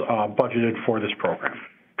budgeted for this program.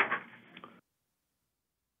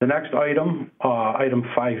 The next item, item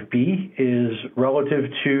 5B, is relative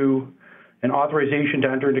to an authorization to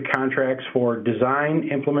enter into contracts for design,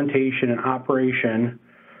 implementation, and operation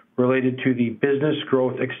related to the Business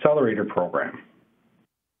Growth Accelerator Program.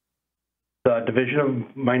 The Division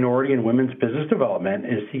of Minority and Women's Business Development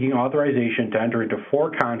is seeking authorization to enter into 4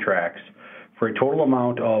 contracts for a total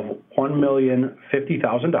amount of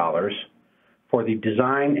 $1,050,000 for the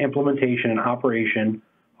design, implementation, and operation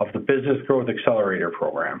of the Business Growth Accelerator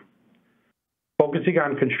Program. Focusing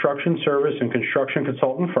on construction service and construction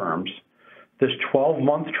consultant firms, this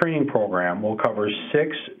 12-month training program will cover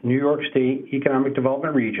 6 New York State economic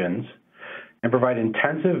development regions and provide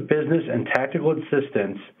intensive business and tactical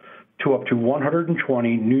assistance to up to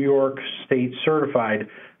 120 New York State certified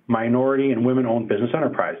minority and women-owned business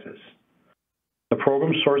enterprises. The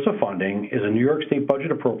program's source of funding is a New York State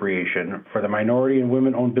budget appropriation for the Minority and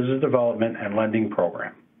Women-Owned Business Development and Lending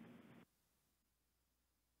Program.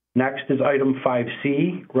 Next is item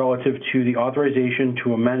 5C, relative to the authorization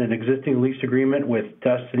to amend an existing lease agreement with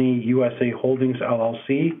Destiny USA Holdings,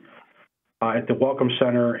 LLC at the Welcome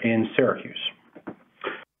Center in Syracuse.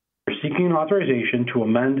 We're seeking an authorization to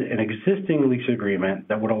amend an existing lease agreement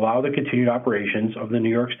that would allow the continued operations of the New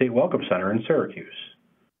York State Welcome Center in Syracuse.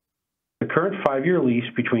 The current 5-year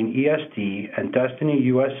lease between ESD and Destiny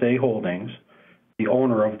USA Holdings, the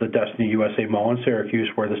owner of the Destiny USA Mall in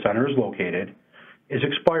Syracuse where the center is located, is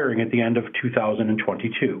expiring at the end of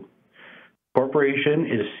 2022. Corporation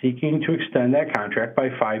is seeking to extend that contract by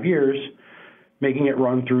 5 years, making it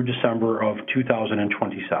run through December of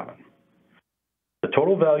 2027. The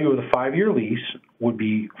total value of the 5-year lease would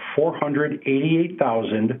be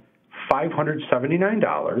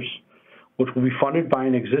 $488,579, which will be funded by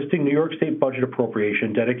an existing New York State budget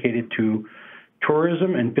appropriation dedicated to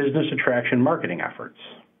tourism and business attraction marketing efforts.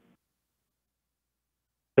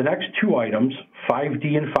 The next two items,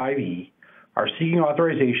 5D and 5E, are seeking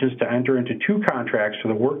authorizations to enter into 2 contracts for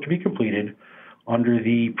the work to be completed under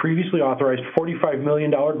the previously authorized $45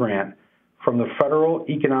 million grant from the Federal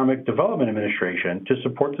Economic Development Administration to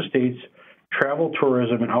support the state's travel,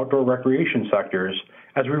 tourism, and outdoor recreation sectors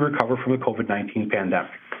as we recover from the COVID-19 pandemic.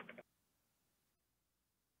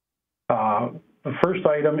 The first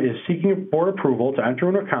item is seeking board approval to enter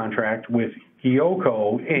into a contract with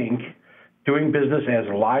Gyoko, Inc., doing business as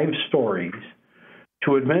Live Stories,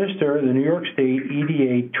 to administer the New York State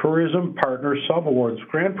EDA Tourism Partner Subawards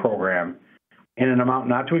Grant Program in an amount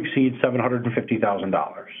not to exceed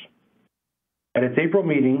 $750,000. At its April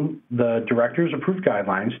meeting, the directors approved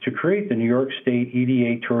guidelines to create the New York State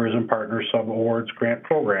EDA Tourism Partner Subawards Grant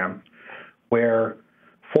Program, where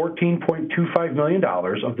 $14.25 million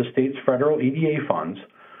of the state's federal EDA funds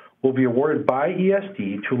will be awarded by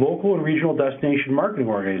ESD to local and regional destination marketing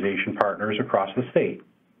organization partners across the state.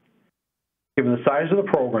 Given the size of the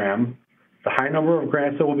program, the high number of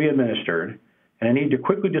grants that will be administered, and a need to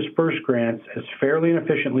quickly disperse grants as fairly and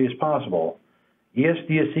efficiently as possible,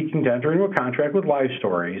 ESD is seeking to enter into a contract with Live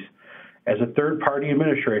Stories as a third-party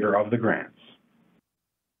administrator of the grants.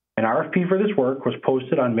 An RFP for this work was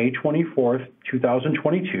posted on May 24th,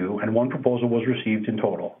 2022, and 1 proposal was received in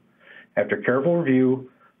total. After careful review,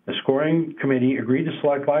 the scoring committee agreed to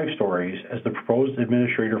select Live Stories as the proposed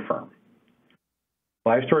administrator firm.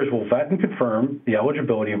 Live Stories will vet and confirm the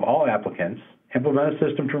eligibility of all applicants, implement a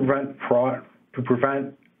system to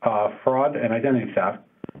prevent fraud and identity theft,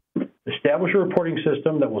 establish a reporting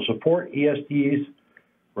system that will support ESD's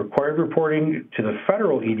required reporting to the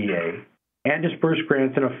federal EDA, and disperse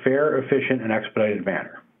grants in a fair, efficient, and expedited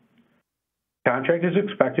manner. The contract is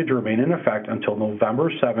expected to remain in effect until November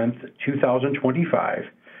 7th, 2025,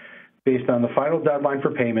 based on the final deadline for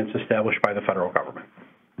payments established by the federal government.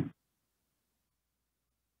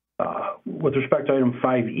 With respect to item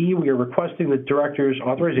 5E, we are requesting the director's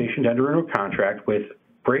authorization to enter into a contract with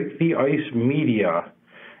Break the Ice Media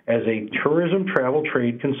as a tourism travel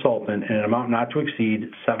trade consultant in an amount not to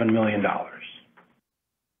exceed $7 million.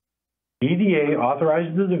 EDA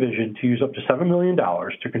authorizes the division to use up to $7 million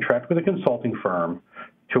to contract with a consulting firm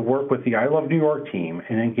to work with the I Love New York team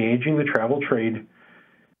in engaging the travel trade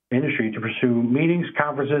industry to pursue meetings,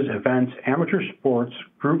 conferences, events, amateur sports,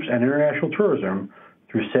 groups, and international tourism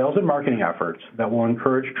through sales and marketing efforts that will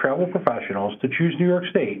encourage travel professionals to choose New York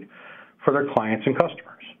State for their clients and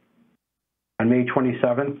customers. On May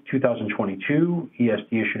 27, 2022,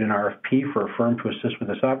 ESD issued an RFP for a firm to assist with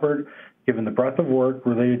this effort, given the breadth of work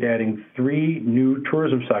related to adding 3 new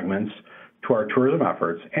tourism segments to our tourism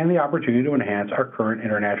efforts and the opportunity to enhance our current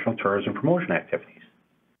international tourism promotion activities.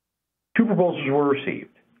 2 proposals were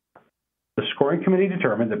received. The scoring committee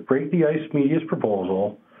determined that Break the Ice Media's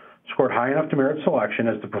proposal scored high enough to merit selection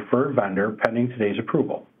as the preferred vendor pending today's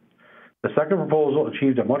approval. The second proposal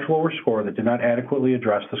achieved a much lower score that did not adequately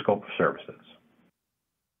address the scope of services.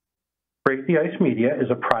 Break the Ice Media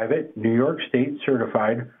is a private, New York State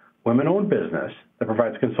certified, women-owned business that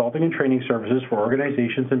provides consulting and training services for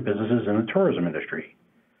organizations and businesses in the tourism industry.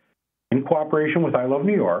 In cooperation with I Love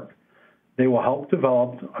New York, they will help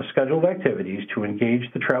develop scheduled activities to engage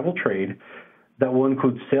the travel trade that will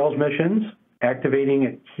include sales missions, activating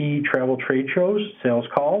at key travel trade shows, sales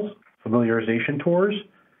calls, familiarization tours,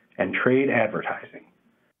 and trade advertising.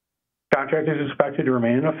 The contract is expected to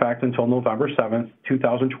remain in effect until November 7th,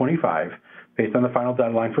 2025, based on the final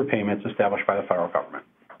deadline for payments established by the federal government.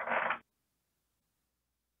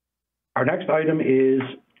 Our next item is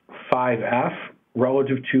 5F,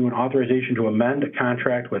 relative to an authorization to amend a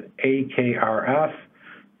contract with AKRF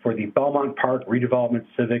for the Belmont Park Redevelopment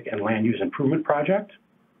Civic and Land Use Improvement Project.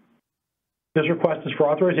 This request is for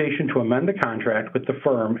authorization to amend the contract with the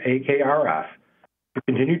firm AKRF to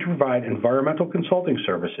continue to provide environmental consulting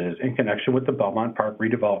services in connection with the Belmont Park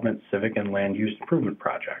Redevelopment Civic and Land Use Improvement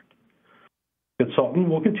Project. The consultant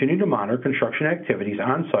will continue to monitor construction activities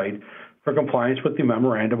on site for compliance with the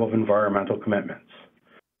Memorandum of Environmental Commitments.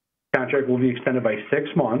 The contract will be extended by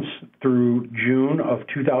 6 months through June of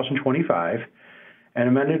 2025 and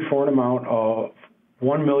amended for an amount of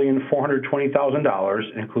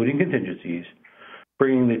 $1,420,000, including contingencies,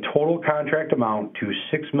 bringing the total contract amount to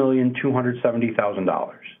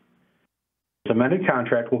 $6,270,000. This amended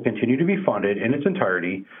contract will continue to be funded in its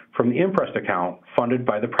entirety from the Imprest account funded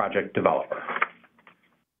by the project developer.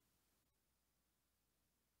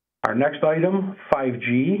 Our next item,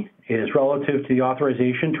 5G, is relative to the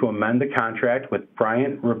authorization to amend the contract with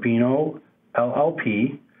Bryant Rabino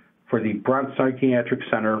LLP for the Bronx Psychiatric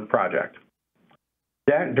Center project.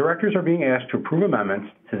 Directors are being asked to approve amendments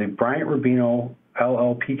to the Bryant Rabino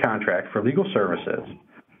LLP contract for legal services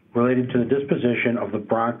related to the disposition of the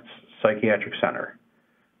Bronx Psychiatric Center.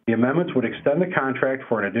 The amendments would extend the contract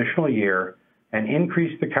for an additional year and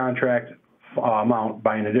increase the contract amount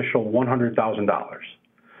by an additional $100,000.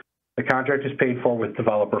 The contract is paid for with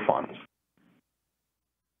developer funds.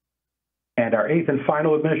 And our eighth and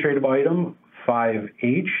final administrative item,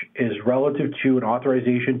 5H, is relative to an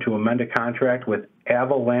authorization to amend a contract with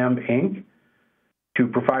Avalam Inc. to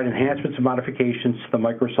provide enhancements and modifications to the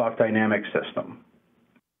Microsoft Dynamics system.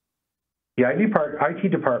 The IT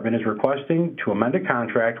department is requesting to amend a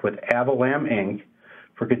contract with Avalam Inc.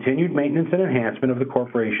 for continued maintenance and enhancement of the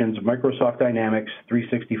corporation's Microsoft Dynamics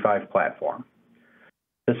 365 platform.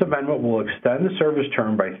 This amendment will extend the service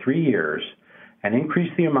term by 3 years and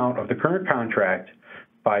increase the amount of the current contract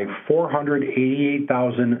by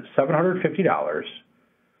 $488,750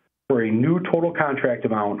 for a new total contract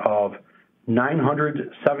amount of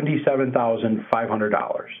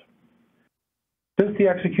 $977,500. Since the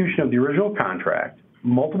execution of the original contract,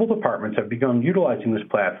 multiple departments have begun utilizing this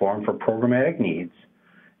platform for programmatic needs,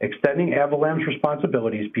 extending Avalam's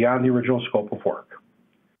responsibilities beyond the original scope of work.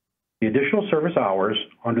 The additional service hours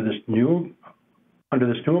under this new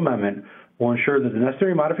amendment will ensure that the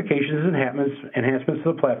necessary modifications and enhancements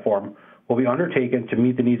to the platform will be undertaken to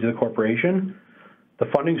meet the needs of the corporation. The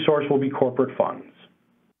funding source will be corporate funds.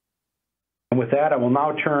 And with that, I will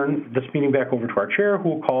now turn this meeting back over to our chair, who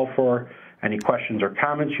will call for any questions or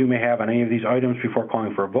comments you may have on any of these items before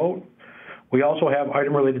calling for a vote. We also have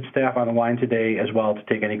item-related staff on the line today as well to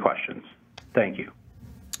take any questions. Thank you.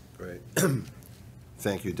 Great.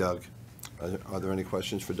 Thank you, Doug. Are there any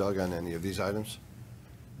questions for Doug on any of these items?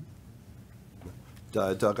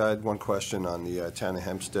 Doug, I had one question on the Town of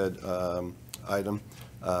Hempstead item.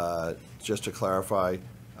 Just to clarify,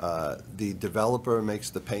 the developer makes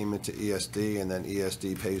the payment to ESD and then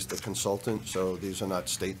ESD pays the consultant, so these are not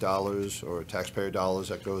state dollars or taxpayer dollars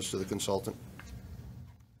that goes to the consultant?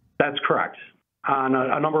 That's correct. On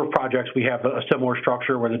a number of projects, we have a similar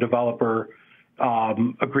structure where the developer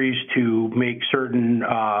agrees to make certain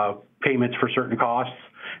payments for certain costs,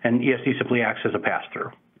 and ESD simply acts as a pass-through.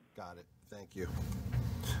 Got it. Thank you.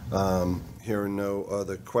 Hearing no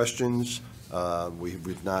other questions, we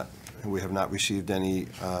have not received any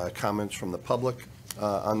comments from the public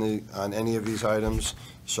on any of these items,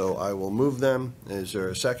 so I will move them. Is there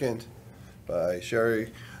a second? By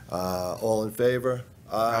Sherry. All in favor?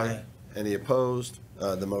 Aye. Any opposed?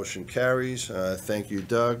 The motion carries. Thank you,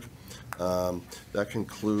 Doug. That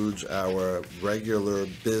concludes our regular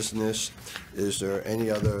business. Is there any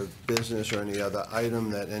other business or any other item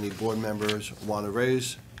that any board members want to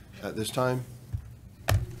raise at this time?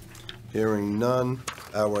 Hearing none,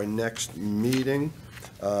 our next meeting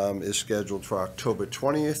is scheduled for October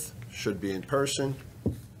 20th. Should be in person,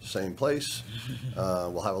 same place.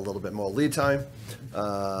 We'll have a little bit more lead time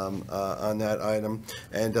on that item.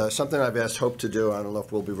 And something I've asked Hope to do, I don't know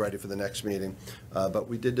if we'll be ready for the next meeting, but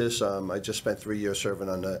we did this, I just spent 3 years serving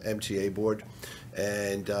on the MTA board.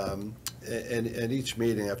 And each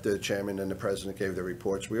meeting after the chairman and the president gave their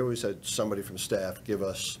reports, we always had somebody from staff give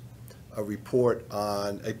us a report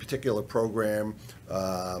on a particular program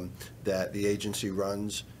that the agency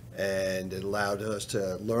runs, and it allowed us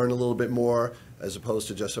to learn a little bit more as opposed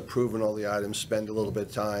to just approving all the items, spend a little bit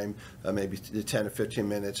of time, maybe 10 or 15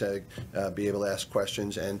 minutes, be able to ask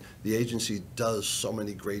questions. And the agency does so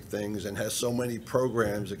many great things and has so many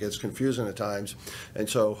programs, it gets confusing at times. And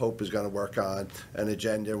so Hope is going to work on an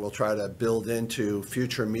agenda. We'll try to build into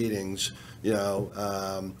future meetings, you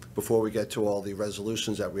know, before we get to all the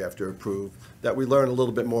resolutions that we have to approve, that we learn a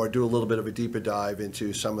little bit more, do a little bit of a deeper dive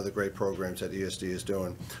into some of the great programs that ESD is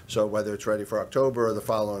doing. So whether it's ready for October or the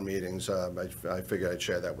following meetings, I figured I'd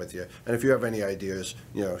share that with you. And if you have any ideas,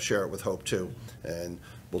 you know, share it with Hope too. And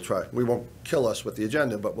we'll try, we won't kill us with the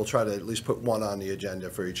agenda, but we'll try to at least put one on the agenda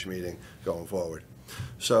for each meeting going forward.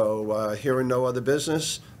 So hearing no other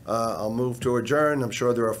business, I'll move to adjourn. I'm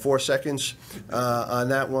sure there are 4 seconds on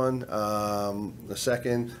that one. A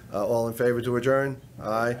second. All in favor to adjourn?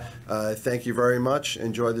 Aye. Thank you very much.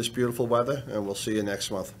 Enjoy this beautiful weather, and we'll see you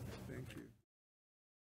next month.